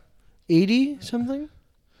 Okay. 80 something?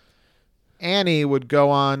 Annie would go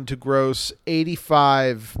on to gross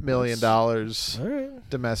 $85 million All right.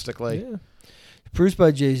 domestically. Yeah. Produced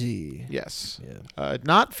by Jay-Z. Yes. Yeah.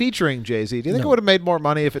 Not featuring Jay-Z. Do you think No. it would have made more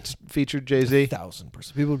money if it's featured Jay-Z?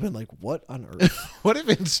 1,000%. People would have been like, what on earth? What if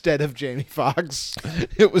instead of Jamie Foxx,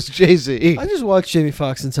 it was Jay-Z? I just watched Jamie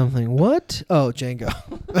Foxx in something. What? Oh, Django.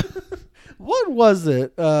 What was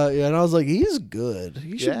it? Yeah, and I was like, he's good.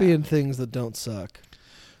 He should be Yeah. in things that don't suck.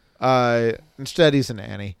 Instead, he's an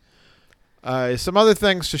Annie. Some other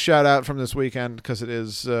things to shout out from this weekend because it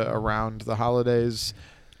is around the holidays.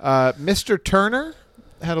 Mr. Turner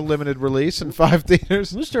had a limited release in 5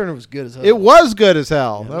 theaters. Mr. Turner was good as hell. It was good as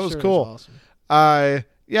hell. Yeah, That Mr. was Turner cool. awesome.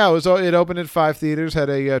 Yeah, it opened at 5 theaters, had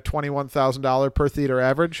a $21,000 per theater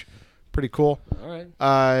average. Pretty cool. All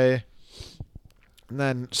right. And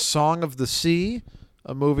then Song of the Sea,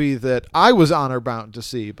 a movie that I was honor bound to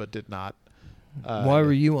see but did not. Why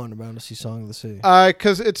were you on about to see Song of the Sea?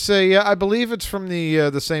 Because it's I believe it's from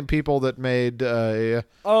the same people that made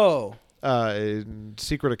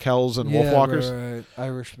Secret of Kells and Wolfwalkers. Right.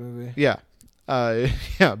 Irish movie. Yeah. Ben,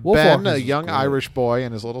 Wolfwalkers a is young great. Irish boy,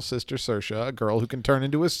 and his little sister Saoirse, a girl who can turn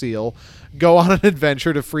into a seal, go on an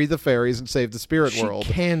adventure to free the fairies and save the spirit She world.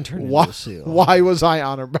 can turn into Why, a seal. why was I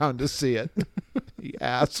honor bound to see it? He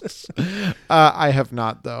asks. I have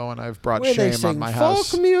not, though, and I've brought Where they shame sing on my folk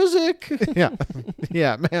house. music.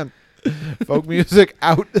 Yeah, man. Folk music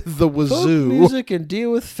out the Folk wazoo. music and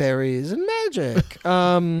deal with fairies and magic.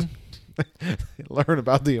 Learn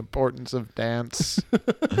about the importance of dance.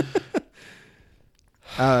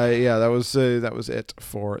 That was it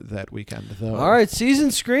for that weekend, though. All right,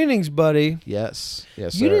 season screenings, buddy. Yes, You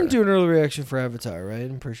sir. didn't do an early reaction for Avatar, right?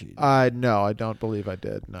 I'm pretty sure you did. No, I don't believe I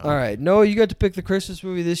did. No. All right, Noah, you got to pick the Christmas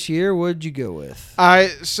movie this year. What did you go with?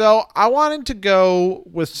 So I wanted to go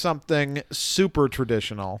with something super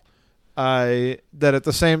traditional. That at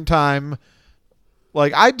the same time,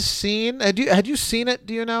 like I'd seen. Had you seen it?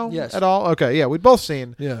 Do you know? Yes. At all? Okay. Yeah, we'd both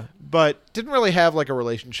seen. Yeah. But didn't really have like a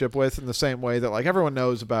relationship with in the same way that like everyone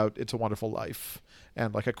knows about It's a Wonderful Life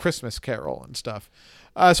and like A Christmas Carol and stuff.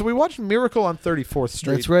 So we watched Miracle on 34th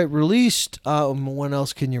Street. That's right. Released. When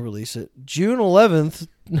else can you release it? June 11th,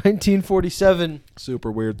 1947. Super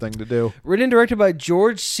weird thing to do. Written and directed by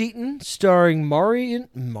George Seaton, starring Maureen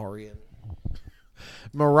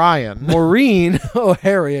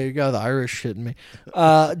O'Hara. You got the Irish shit in me.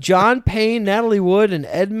 John Payne, Natalie Wood, and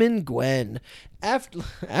Edmund Gwenn.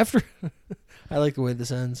 After I like the way this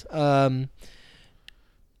ends. You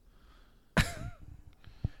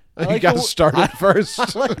got to start it first. I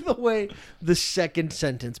like the way the second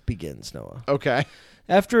sentence begins, Noah. Okay.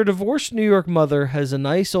 After a divorced New York mother has a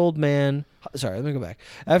nice old man... Sorry, let me go back.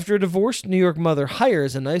 After a divorced New York mother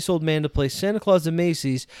hires a nice old man to play Santa Claus at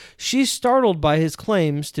Macy's, she's startled by his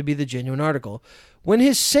claims to be the genuine article. When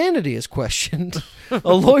his sanity is questioned,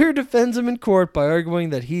 a lawyer defends him in court by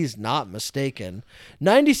arguing that he's not mistaken.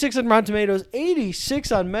 96 on Rotten Tomatoes,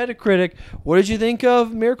 86 on Metacritic. What did you think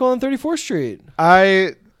of Miracle on 34th Street?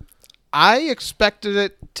 I expected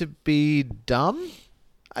it to be dumb.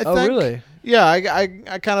 I think. Really? Yeah, I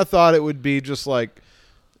kind of thought it would be just like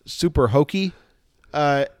super hokey,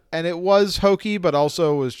 and it was hokey, but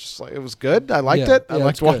also was just like it was good. I liked it. I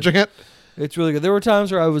liked watching it. It's really good. There were times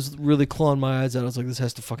where I was really clawing my eyes out. I was like, this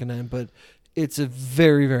has to fucking end. But it's a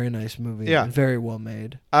very, very nice movie. Yeah. And very well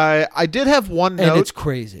made. I did have one note. And it's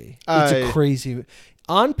crazy. It's a crazy...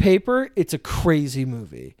 On paper, it's a crazy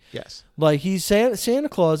movie. Yes. Like Santa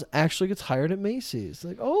Claus actually gets hired at Macy's.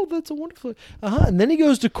 Like, oh, that's a wonderful. And then he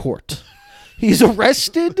goes to court. He's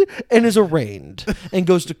arrested and is arraigned and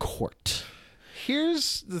goes to court.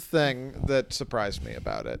 Here's the thing that surprised me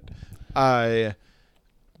about it. I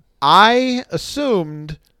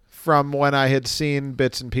assumed from when I had seen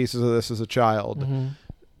bits and pieces of this as a child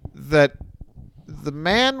that the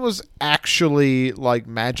man was actually like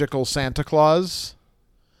magical Santa Claus.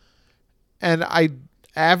 And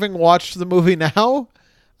having watched the movie now,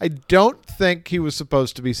 I don't think he was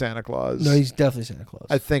supposed to be Santa Claus. No, he's definitely Santa Claus.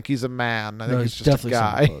 I think he's a man. I think he's just definitely a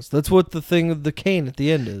guy. Santa Claus. That's what the thing of the cane at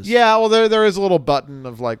the end is. Yeah, well, there is a little button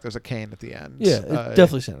of like there's a cane at the end. Yeah, it's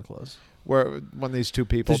definitely Santa Claus. Where when these two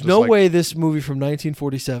people, there's no way this movie from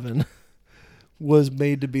 1947 was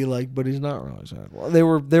made to be like, but he's not really Santa Claus. They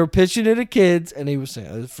were pitching it at kids, and he was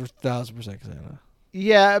Santa for 1,000% Santa.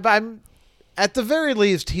 Yeah, but at the very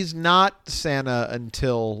least, he's not Santa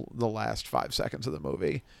until the last 5 seconds of the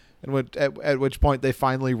movie, and at which point they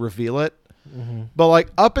finally reveal it. Mm-hmm. But like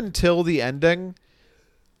up until the ending,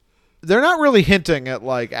 they're not really hinting at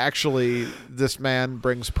like actually this man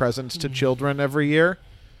brings presents to children every year.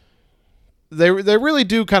 They really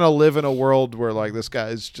do kind of live in a world where like this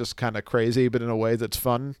guy's just kind of crazy, but in a way that's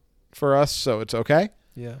fun for us, so it's okay.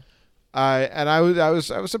 Yeah. I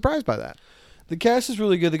was surprised by that. The cast is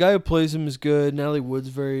really good. The guy who plays him is good. Natalie Wood's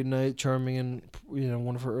very nice, charming, and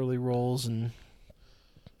one of her early roles. And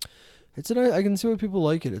I can see why people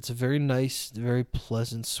like it. It's a very nice, very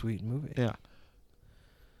pleasant, sweet movie. Yeah.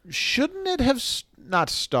 Shouldn't it have not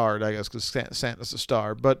starred? I guess because Santa's a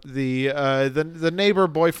star, but the neighbor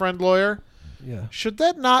boyfriend lawyer. Yeah. Should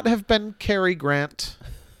that not have been Cary Grant?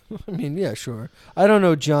 I mean, yeah, sure. I don't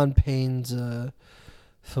know John Payne's.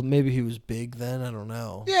 So maybe he was big then. I don't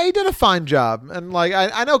know. Yeah, he did a fine job, and like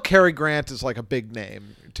I know Cary Grant is like a big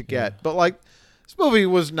name to get, but like this movie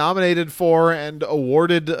was nominated for and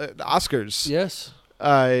awarded Oscars. Yes.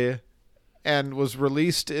 And was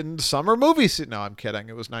released in summer movies. No, I'm kidding.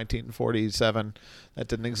 It was 1947. That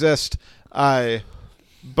didn't exist.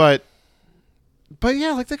 But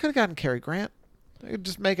yeah, like they could have gotten Cary Grant. They could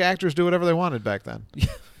just make actors do whatever they wanted back then.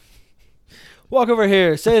 Walk over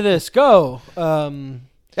here. Say this. Go.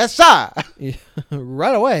 Yes, sir.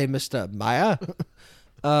 Right away, Mr. Maya.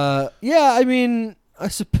 Yeah, I mean, I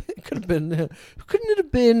suppose it could have been. Couldn't it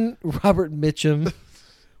have been Robert Mitchum?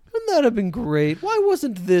 Wouldn't that have been great? Why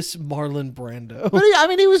wasn't this Marlon Brando? But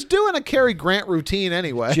he was doing a Cary Grant routine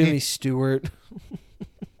anyway. Jimmy Stewart.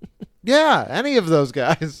 Yeah, any of those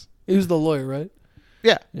guys. He was the lawyer, right?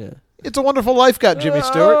 Yeah. Yeah. It's a Wonderful Life got Jimmy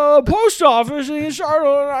Stewart. Post office in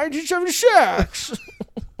Charlotte, 1976.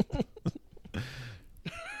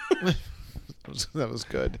 That was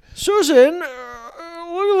good. Susan, look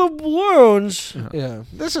at the balloons. Yeah.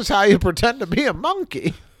 This is how you pretend to be a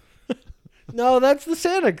monkey. No, that's the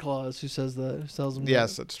Santa Claus who says that. Who tells him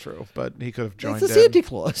Yes, that. that's true. But he could have joined It's the in. Santa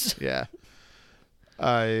Claus. Yeah.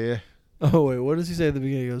 Oh, wait. What does he say at the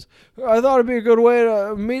beginning? He goes, I thought it'd be a good way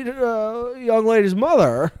to meet a young lady's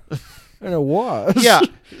mother. And it was. Yeah.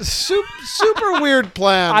 Super weird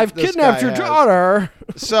plan. I've kidnapped your daughter.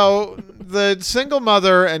 So the single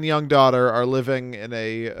mother and young daughter are living in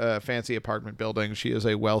a fancy apartment building. She is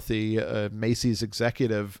a wealthy Macy's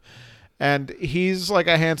executive. And he's like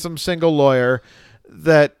a handsome single lawyer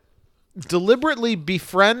that deliberately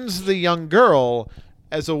befriends the young girl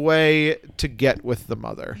as a way to get with the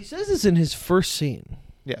mother. He says this in his first scene.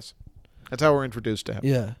 Yes. That's how we're introduced to him.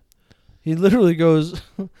 Yeah. He literally goes,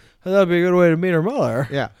 I thought it'd be a good way to meet her mother.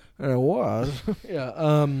 Yeah. And it was.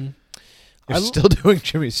 Yeah. You're still doing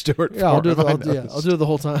Jimmy Stewart. Yeah, I'll do it the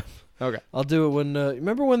whole time. Okay. I'll do it when.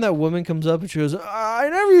 Remember when that woman comes up and she goes, "I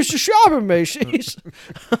never used to shop at Macy's."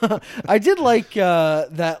 I did like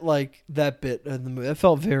that bit in the movie. It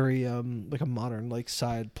felt very like a modern like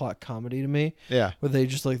side plot comedy to me. Yeah. Where they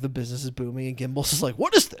just like the business is booming and Gimbals is like,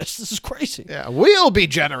 "What is this? This is crazy." Yeah. We'll be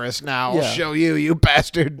generous now. Yeah. I'll show you, you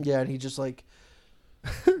bastard. Yeah, and he just like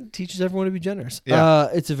teaches everyone to be generous. Yeah.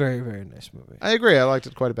 It's a very, very nice movie. I agree. I liked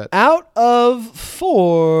it quite a bit. Out of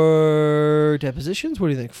 4 depositions, what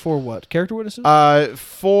do you think? 4 what? Character witnesses?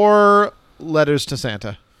 4 letters to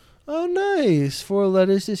Santa. Oh, nice. 4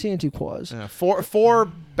 letters to Santa Claus. Yeah,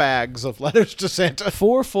 4 bags of letters to Santa.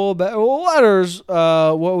 4 full letters.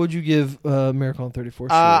 What would you give Miracle on 34th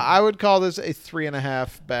Street? I would call this a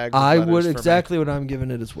 3.5 bag. Of I letters would for exactly what I'm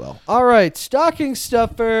giving it as well. All right, stocking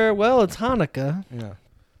stuffer. Well, it's Hanukkah. Me. Yeah.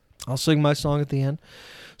 I'll sing my song at the end.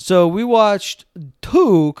 So we watched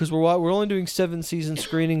 2 because we're only doing 7 season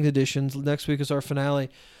screening editions. Next week is our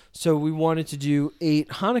finale. So we wanted to do 8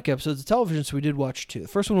 Hanukkah episodes of television, so we did watch 2. The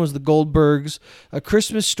first one was The Goldbergs, A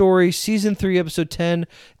Christmas Story, Season 3, Episode 10,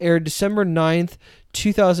 aired December 9th,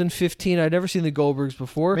 2015. I'd never seen The Goldbergs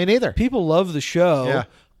before. Me neither. People love the show. Yeah.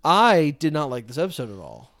 I did not like this episode at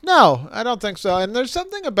all. No, I don't think so. And there's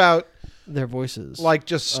something about Their voices. like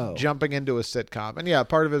just jumping into a sitcom. And yeah,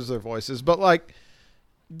 part of it is their voices, but like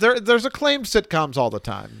there's acclaimed sitcoms all the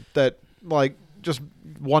time that like just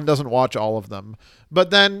one doesn't watch all of them. But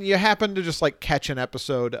then you happen to just like catch an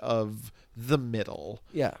episode of The Middle.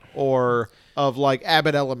 Yeah. Or of like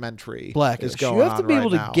Abbott Elementary. Blackish. Is going You have to on be right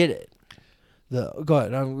able now. to get it. Go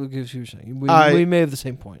ahead. I'll give you what you're saying. We may have the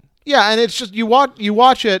same point. Yeah, and it's just you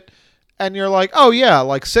watch it and you're like, oh yeah,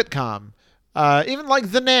 like sitcom. Even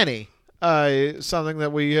like The Nanny, something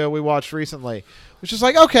that we watched recently, which is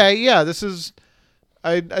like, okay, yeah, this is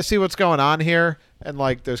I see what's going on here, and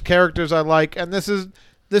like there's characters I like, and this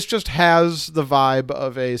just has the vibe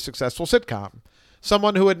of a successful sitcom.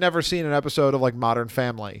 Someone who had never seen an episode of like Modern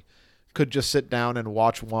Family could just sit down and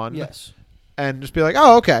watch one, Yes. and just be like,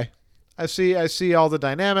 oh, okay, I see all the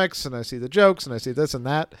dynamics, and I see the jokes, and I see this and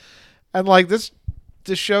that, and like this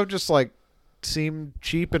show just like seemed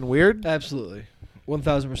cheap and weird. Absolutely.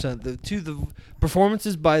 1000%. The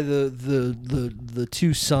performances by the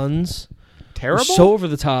two sons Terrible. so over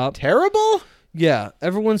the top. Terrible. Yeah,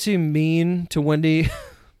 everyone seemed mean to Wendy,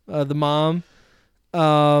 the mom.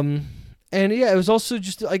 And yeah, it was also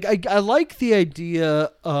just like I like the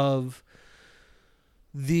idea of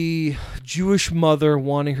the Jewish mother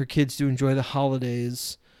wanting her kids to enjoy the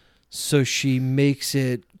holidays, so she makes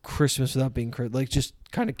it Christmas without being like just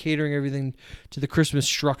kind of catering everything to the Christmas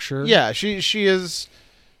structure. Yeah, she is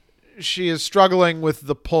struggling with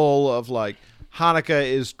the pull of like Hanukkah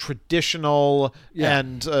is traditional Yeah.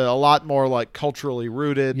 and a lot more like culturally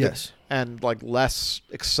rooted. Yes. And like less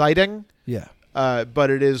exciting. Yeah. But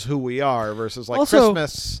it is who we are versus like Also,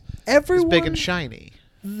 Christmas Everyone, is big and shiny.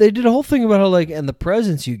 they did a whole thing about how like and the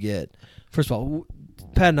presents you get. First of all,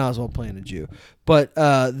 Patton Oswalt playing a Jew, but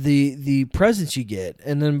the presents you get,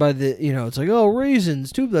 and then by the it's like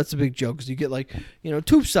raisins, tube. That's a big joke because you get like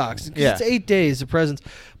tube socks. 'Cause Yeah. it's 8 days of presents,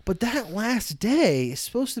 but that last day is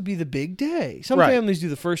supposed to be the big day. Some Right. families do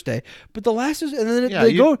the first day, but the last is, and then Yeah,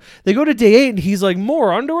 they go to day 8, and he's like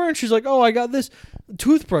more underwear, and she's like, oh, I got this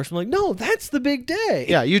toothbrush. I'm like, no, that's the big day.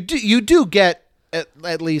 Yeah, you do get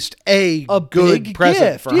at least a good big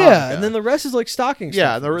present gift. for Yeah, Hanukkah. and then the rest is like stocking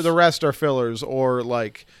yeah, stuffers. the rest are fillers or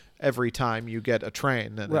like every time you get a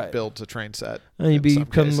train and Right. it builds a train set. And you in some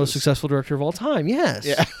become the most cases. successful director of all time. Yes.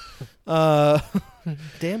 Yeah.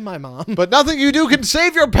 Damn my mom. But nothing you do can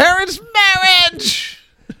save your parents' marriage.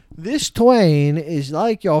 This Twain is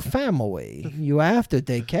like your family. You have to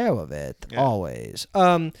take care of it Yeah. always.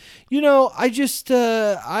 I just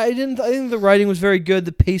I think the writing was very good.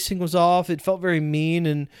 The pacing was off. It felt very mean,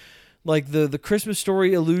 and like the Christmas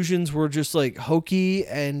Story illusions were just like hokey,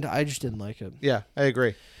 and I just didn't like it. Yeah, I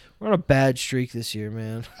agree. We're on a bad streak this year,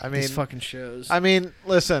 man. I mean- these fucking shows. I mean,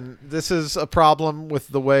 listen, this is a problem with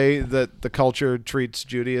the way that the culture treats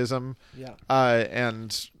Judaism, yeah.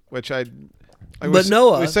 and which But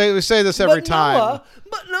Noah- we say this every time.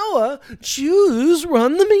 But Noah, Jews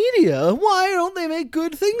run the media. Why don't they make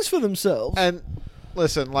good things for themselves? And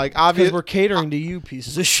listen, like Because obviously, we're catering to you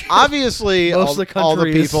pieces of shit. obviously, Most of the all the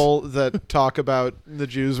country is- people that talk about the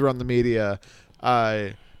Jews run the media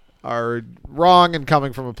are wrong and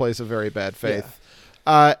coming from a place of very bad faith.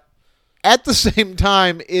 At the same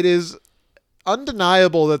time, it is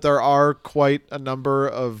undeniable that there are quite a number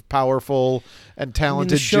of powerful and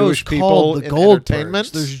talented the show's Jewish people called The in Goldbergs.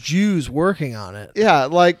 entertainment. There's Jews working on it. Yeah,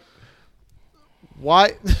 like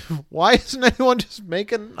why isn't anyone just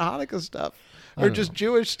making Hanukkah stuff I or don't just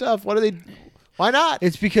Jewish stuff? Why not?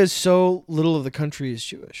 It's because so little of the country is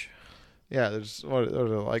Jewish. Yeah, there's what are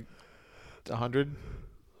there, like 100,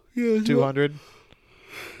 Yeah, 200.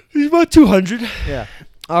 He's about 200. Yeah.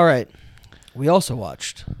 All right. We also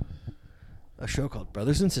watched a show called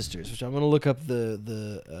Brothers and Sisters, which I'm going to look up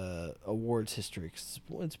the awards history because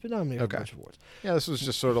it's been nominated for a bunch of awards. Yeah, this was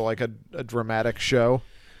just sort of like a dramatic show.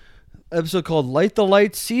 Episode called Light the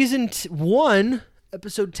Light, Season 1,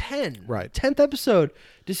 Episode 10. Right. 10th episode,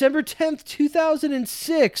 December 10th,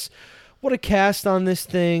 2006. What a cast on this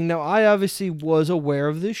thing. Now, I obviously was aware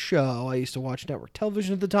of this show. I used to watch network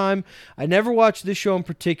television at the time. I never watched this show in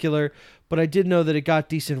particular, but I did know that it got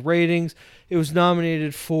decent ratings. It was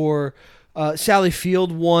nominated for... Sally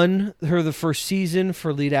Field won the first season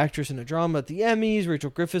for lead actress in a drama at the Emmys. Rachel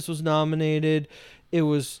Griffiths was nominated.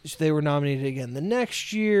 they were nominated again the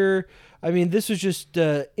next year. I mean, this was just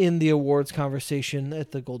in the awards conversation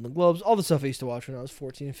at the Golden Globes, all the stuff I used to watch when I was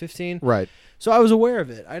 14 and 15. Right. So I was aware of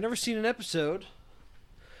it. I'd never seen an episode.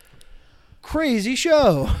 Crazy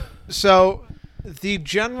show. So the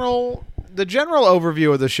general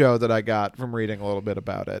overview of the show that I got from reading a little bit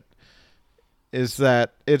about it is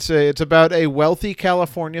that it's about a wealthy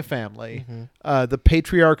California family, the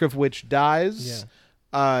patriarch of which dies,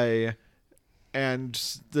 and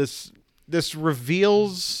this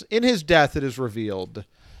reveals, in his death, it is revealed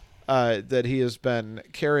that he has been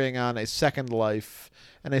carrying on a second life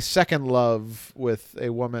and a second love with a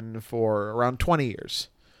woman for around 20 years.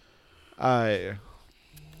 And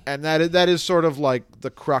that is sort of like the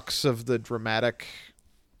crux of the dramatic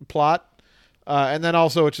plot. And then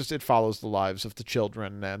also it follows the lives of the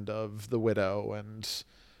children and of the widow and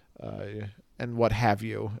what have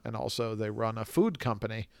you. And also they run a food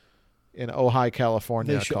company in Ojai,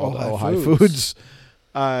 California called Ojai Foods.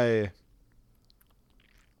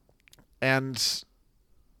 And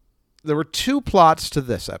there were two plots to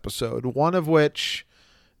this episode, one of which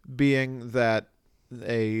being that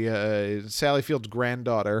Sally Field's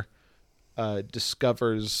granddaughter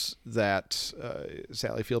discovers that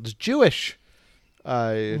Sally Field is Jewish.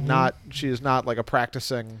 She is not like a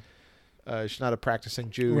practicing she's not a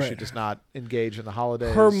practicing Jew. Right. She does not engage in the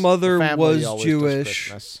holidays. Her mother The family was always does Jewish,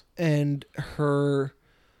 Christmas. and her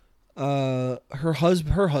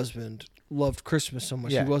husband loved Christmas so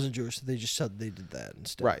much. Yeah. He wasn't Jewish, so they just said they did that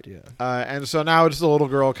instead. Right. Yeah. And so now it's the little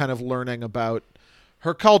girl kind of learning about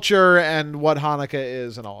her culture and what Hanukkah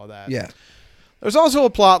is and all of that. Yeah. There's also a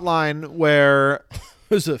plot line where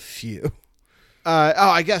There's a few.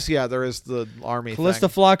 I guess there is the army Callista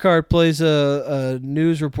thing. Flockhart plays a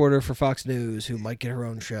news reporter for Fox News who might get her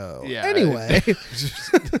own show. Yeah. Anyway.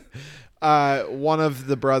 One of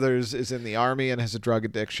the brothers is in the army and has a drug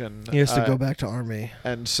addiction. He has to go back to army.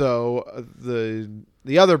 And so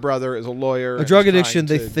the other brother is a lawyer. A drug and is addiction,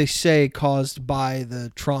 trying to- they say, caused by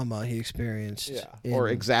the trauma he experienced. or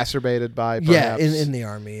exacerbated by, perhaps. in the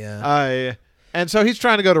army, yeah. And so he's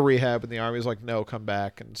trying to go to rehab, and the army's like, no, come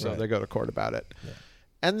back. And so Right. they go to court about it. Yeah.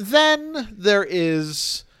 And then there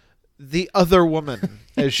is the other woman,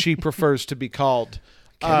 as she prefers to be called.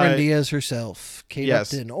 Cameron Diaz herself, Kate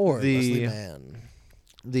yes, Upton, or the- Leslie Mann.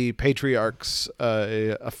 The patriarch's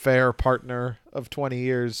affair partner of 20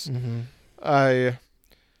 years. Mm-hmm.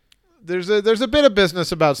 There's a bit of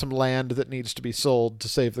business about some land that needs to be sold to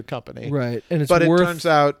save the company. Right, and But it turns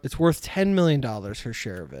out it's worth $10 million, her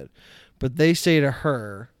share of it. But they say to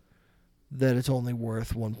her that it's only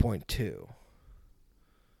worth 1.2.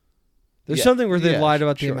 There's something where they lied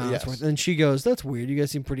about the amount it's worth. And she goes, that's weird. You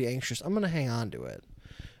guys seem pretty anxious. I'm going to hang on to it.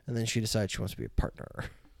 And then she decides she wants to be a partner.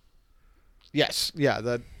 Yes. Yeah.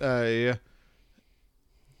 That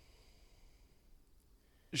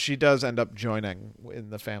she does end up joining in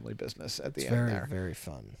the family business at the end Very, there. very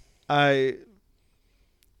fun. A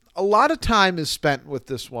lot of time is spent with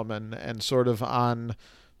this woman and sort of on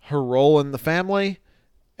her role in the family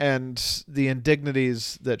and the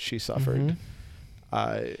indignities that she suffered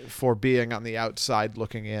for being on the outside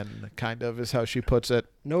looking in, kind of, is how she puts it.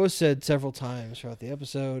 Noah said several times throughout the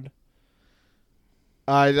episode,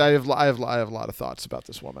 I have a lot of thoughts about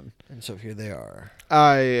this woman. and so here they are.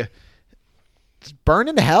 Burn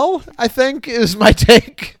in hell, I think, is my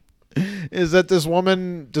take. Is that this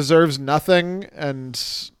woman deserves nothing and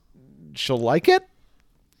she'll like it?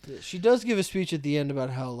 She does give a speech at the end about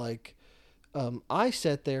how, like, I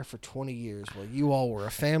sat there for 20 years while you all were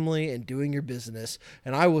a family and doing your business,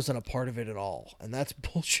 and I wasn't a part of it at all. And that's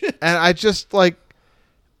bullshit. And I just, like,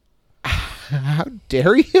 how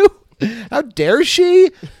dare you? How dare she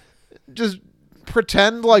just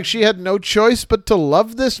pretend like she had no choice but to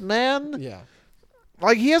love this man? Yeah.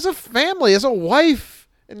 Like, he has a family, has a wife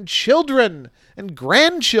and children and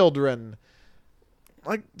grandchildren.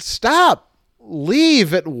 Like, stop.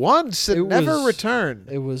 Leave at once and never return.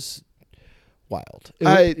 It was wild.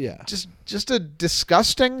 Just a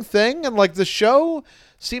disgusting thing. And, like, the show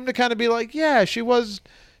seemed to kind of be like, yeah, she was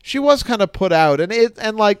kind of put out.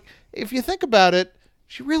 And like, if you think about it,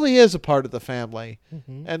 she really is a part of the family.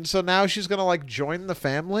 Mm-hmm. And so now she's going to, like, join the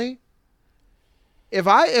family. If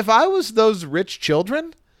I was those rich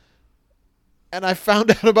children and I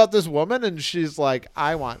found out about this woman and she's like,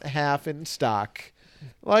 I want half in stock.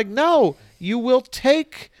 Like, no, you will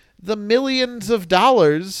take the millions of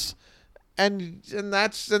dollars and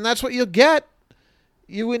that's what you'll get.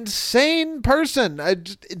 You insane person.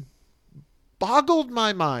 It boggled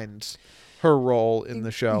my mind, her role in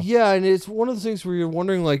the show. Yeah, and it's one of the things where you're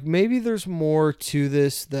wondering, like, maybe there's more to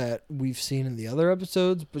this that we've seen in the other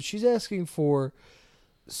episodes, but she's asking for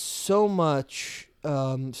so much,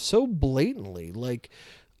 so blatantly, like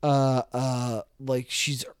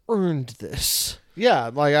she's earned this.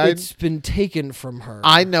 Yeah, like It's been taken from her.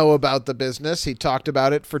 I know about the business. He talked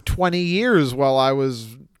about it for 20 years while I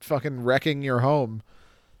was fucking wrecking your home.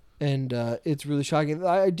 And it's really shocking.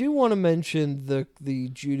 I do want to mention the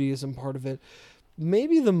Judaism part of it.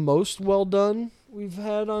 Maybe the most well done we've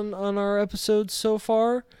had on our episodes so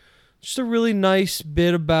far. Just a really nice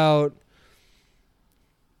bit about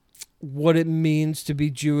what it means to be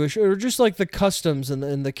Jewish, or just like the customs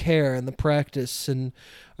and the care and the practice. And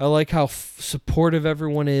I like how supportive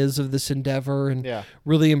everyone is of this endeavor and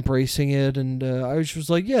really embracing it. And I was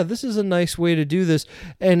like, yeah, this is a nice way to do this.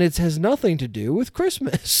 And it has nothing to do with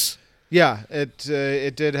Christmas. Yeah, it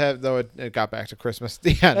did have, though it got back to Christmas at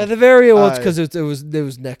the end. At the very end, well, it's because it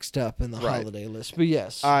was next up in the holiday list. But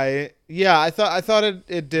yes, I thought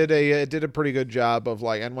it did a pretty good job of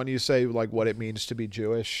like, and when you say like what it means to be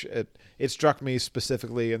Jewish, it struck me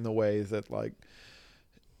specifically in the way that like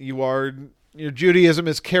your Judaism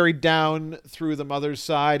is carried down through the mother's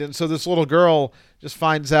side, and so this little girl just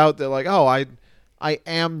finds out that like, oh, I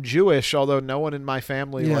am Jewish, although no one in my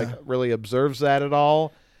family like really observes that at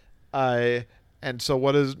all. And so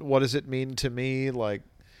what does it mean to me? Like,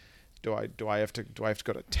 do I have to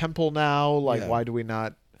go to temple now? Like, why do we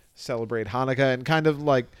not celebrate Hanukkah? And kind of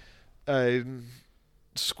like,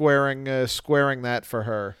 squaring that for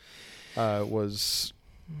her, was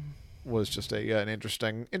just an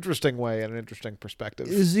interesting way and an interesting perspective.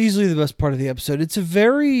 It is easily the best part of the episode. It's a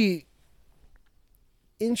very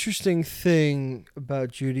interesting thing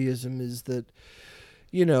about Judaism is that,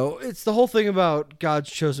 you know, it's the whole thing about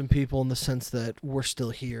God's chosen people in the sense that we're still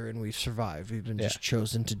here and we've survived. We've been just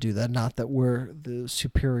chosen to do that. Not that we're the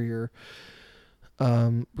superior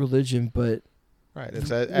religion, but right.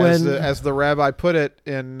 It's as the rabbi put it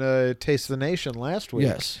in Taste of the Nation last week.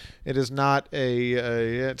 Yes, it is not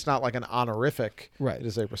it's not like an honorific. Right. It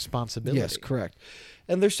is a responsibility. Yes, correct.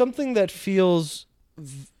 And there's something that feels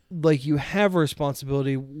like you have a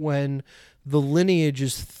responsibility when the lineage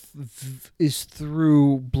is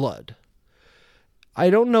through blood. I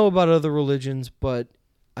don't know about other religions, but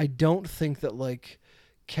I don't think that like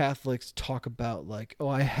Catholics talk about like, oh,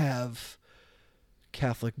 I have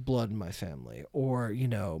Catholic blood in my family, or, you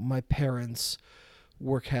know, my parents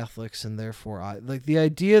were Catholics and therefore I like the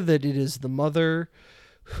idea that it is the mother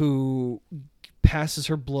who passes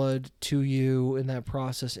her blood to you in that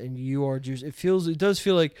process and you are Jews. It does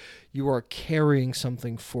feel like you are carrying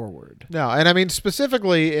something forward. No, and I mean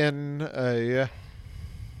specifically in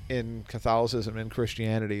Catholicism and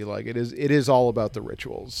Christianity, like it is all about the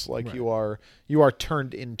rituals. Like you are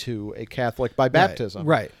turned into a Catholic by baptism.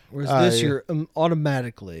 Right. Whereas this you're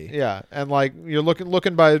automatically. Yeah, and like you're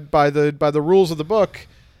looking by the rules of the book,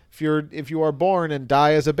 if you are born and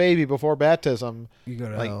die as a baby before baptism, you go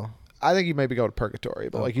to like, hell. I think you maybe go to purgatory,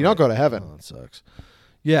 but like you don't go to heaven. Oh, that sucks.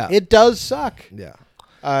 Yeah, it does suck. Yeah,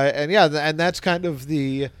 and that's kind of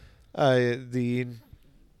the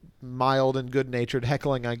mild and good-natured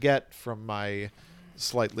heckling I get from my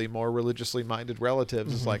slightly more religiously minded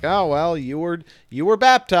relatives. It's like, oh well, you were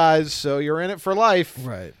baptized, so you're in it for life,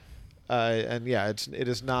 right? And yeah, it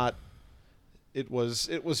is not. It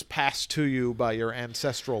was passed to you by your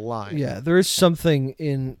ancestral line. Yeah, there is something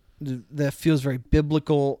in that feels very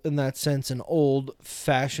biblical in that sense, and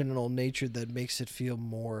old-fashioned and old-natured that makes it feel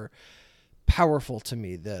more powerful to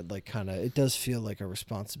me. That like kind of it does feel like a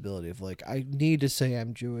responsibility of like I need to say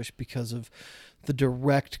I'm Jewish because of the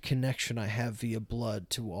direct connection I have via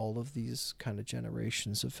blood to all of these kind of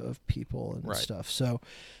generations of people and stuff. So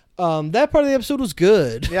that part of the episode was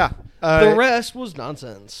good. Yeah, the rest was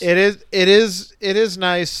nonsense. It is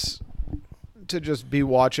nice to just be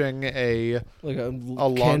watching a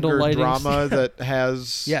longer drama that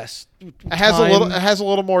has has a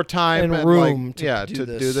little more time and room like, to do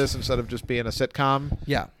this instead of just being a sitcom.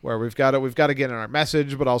 Yeah, where we've got to get in our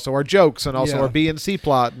message, but also our jokes and also our B and C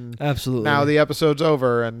plot. And absolutely, now the episode's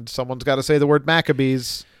over and someone's got to say the word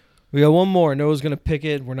Maccabees. We got one more. Noah's going to pick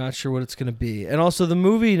it. We're not sure what it's going to be. And also the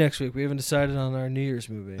movie next week. We haven't decided on our New Year's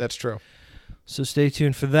movie. That's true. So stay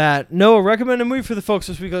tuned for that. Noah, recommend a movie for the folks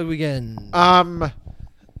this weekend.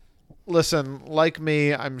 Listen, like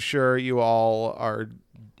me, I'm sure you all are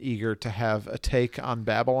eager to have a take on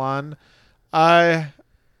Babylon. I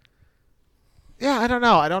don't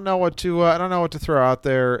know. I don't know what to throw out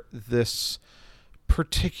there this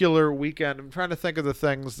particular weekend. I'm trying to think of the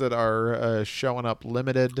things that are showing up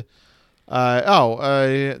limited.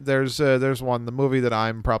 There's one, the movie that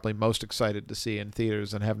I'm probably most excited to see in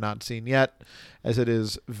theaters and have not seen yet, as it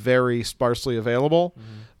is very sparsely available.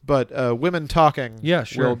 But Women Talking Yeah,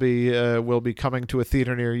 sure. will be coming to a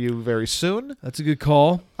theater near you very soon. That's a good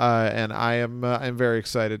call. And I'm very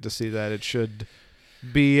excited to see that. It should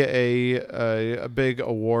be a big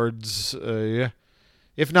awards,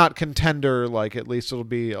 if not contender, like at least it'll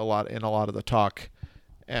be a lot of the talk,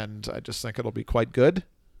 and I just think it'll be quite good.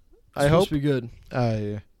 I hope. To be good.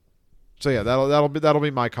 So yeah, that'll be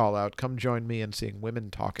my call out. Come join me in seeing Women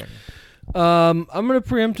Talking. I'm gonna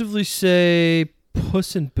preemptively say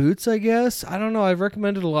Puss in Boots. I guess I don't know. I've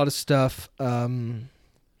recommended a lot of stuff.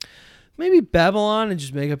 Maybe Babylon and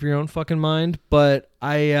just make up your own fucking mind. But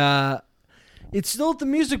it's still at the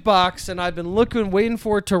Music Box, and I've been waiting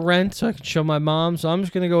for it to rent so I can show my mom. So I'm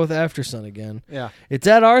just gonna go with After Sun again. Yeah, it's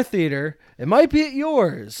at our theater. It might be at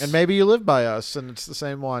yours. and maybe you live by us, and it's the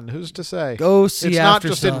same one. Who's to say? Go see It's After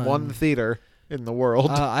not just Sun. in one theater in the world.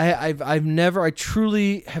 I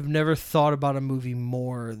truly have never thought about a movie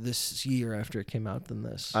more this year after it came out than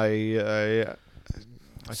this.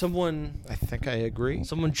 Someone I think I agree.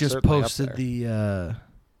 Someone just Certainly up posted there.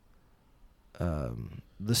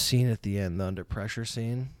 the scene at the end, the under pressure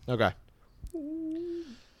scene. Okay.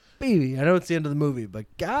 Baby, I know it's the end of the movie, but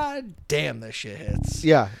god damn, that shit hits.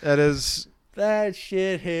 Yeah, that is. That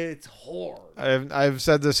shit hits hard. I've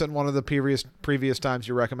said this in one of the previous times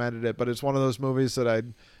you recommended it, but it's one of those movies that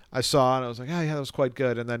I saw and I was like, oh yeah, that was quite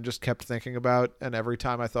good, and then just kept thinking about, and every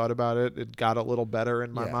time I thought about it, it got a little better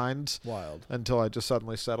in my mind. Wild. Until I just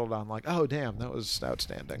suddenly settled on like, oh damn, that was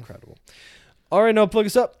outstanding. Incredible. All right, now plug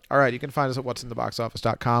us up. All right, you can find us at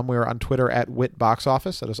what'sintheboxoffice.com. We are on Twitter at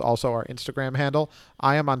WitBoxOffice. That is also our Instagram handle.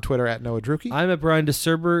 I am on Twitter at Noah Druki. I'm at Brian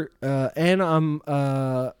DeSurber, and I'm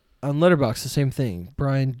on Letterboxd, the same thing.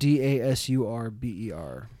 Brian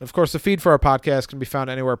DASURBER. Of course, the feed for our podcast can be found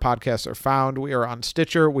anywhere podcasts are found. We are on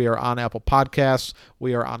Stitcher. We are on Apple Podcasts.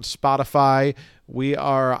 We are on Spotify. We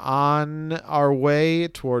are on our way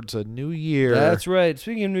towards a new year. That's right.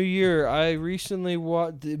 Speaking of New Year, I recently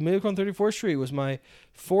watched Miracle on 34th Street was my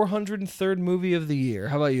 403rd movie of the year.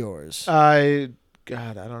 How about yours? God,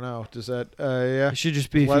 I don't know. Does that? Yeah. It should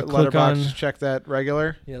just be if you click on. Letterboxd, check that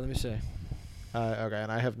regular. Yeah, let me see. Okay,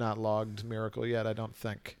 and I have not logged Miracle yet. I don't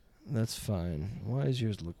think. That's fine. Why does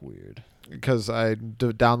yours look weird? Because I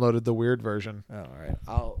downloaded the weird version. Oh, all right.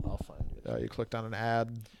 I'll find it. You clicked on an ad.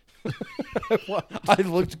 I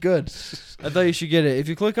looked good. I thought you should get it. If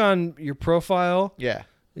you click on your profile, Yeah.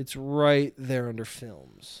 it's right there under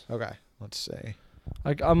films. Okay. Let's see.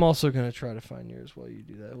 I'm also going to try to find yours while you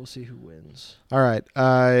do that. We'll see who wins. All right.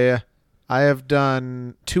 I have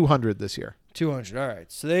done 200 this year. 200. All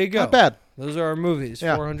right. So there you go. Not bad. Those are our movies.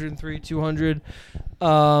 Yeah. 403, 200.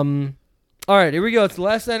 All right, here we go. It's the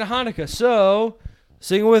last night of Hanukkah. So,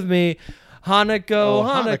 sing it with me. Hanukkah, Oh,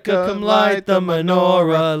 Hanukkah, come light the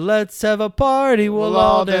menorah. Let's have a party. We'll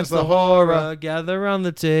all dance the hora. Gather around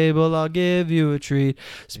the table. I'll give you a treat.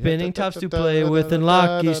 Spinning tops to play with and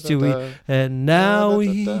latkes to eat. And now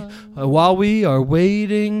while we are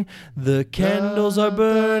waiting, the candles are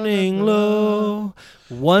burning low.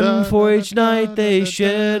 One for each night they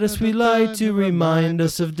shed a sweet light to remind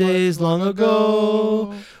us of days long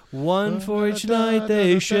ago. One for each night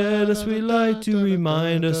they shed a sweet light to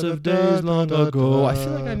remind us of days long ago. I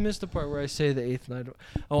feel like I missed the part where I say the eighth night.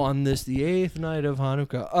 The eighth night of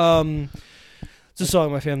Hanukkah. It's a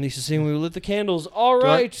song my family used to sing when we lit the candles. All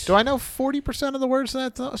right. Do I know 40% of the words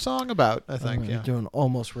of that song about? I think. You're doing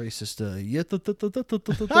almost racist. I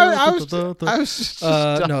was just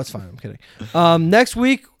no, it's fine. I'm kidding. Next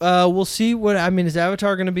week, we'll see what. I mean, is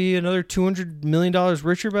Avatar going to be another $200 million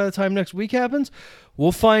richer by the time next week happens?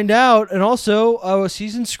 We'll find out. And also,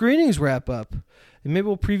 season screenings wrap up. And maybe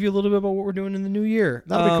we'll preview a little bit about what we're doing in the new year.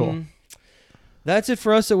 That'll be cool. That's it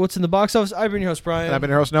for us at What's in the Box Office. I've been your host, Brian. And I've been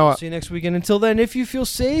your host, Noah. See you next week. And until then, if you feel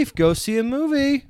safe, go see a movie.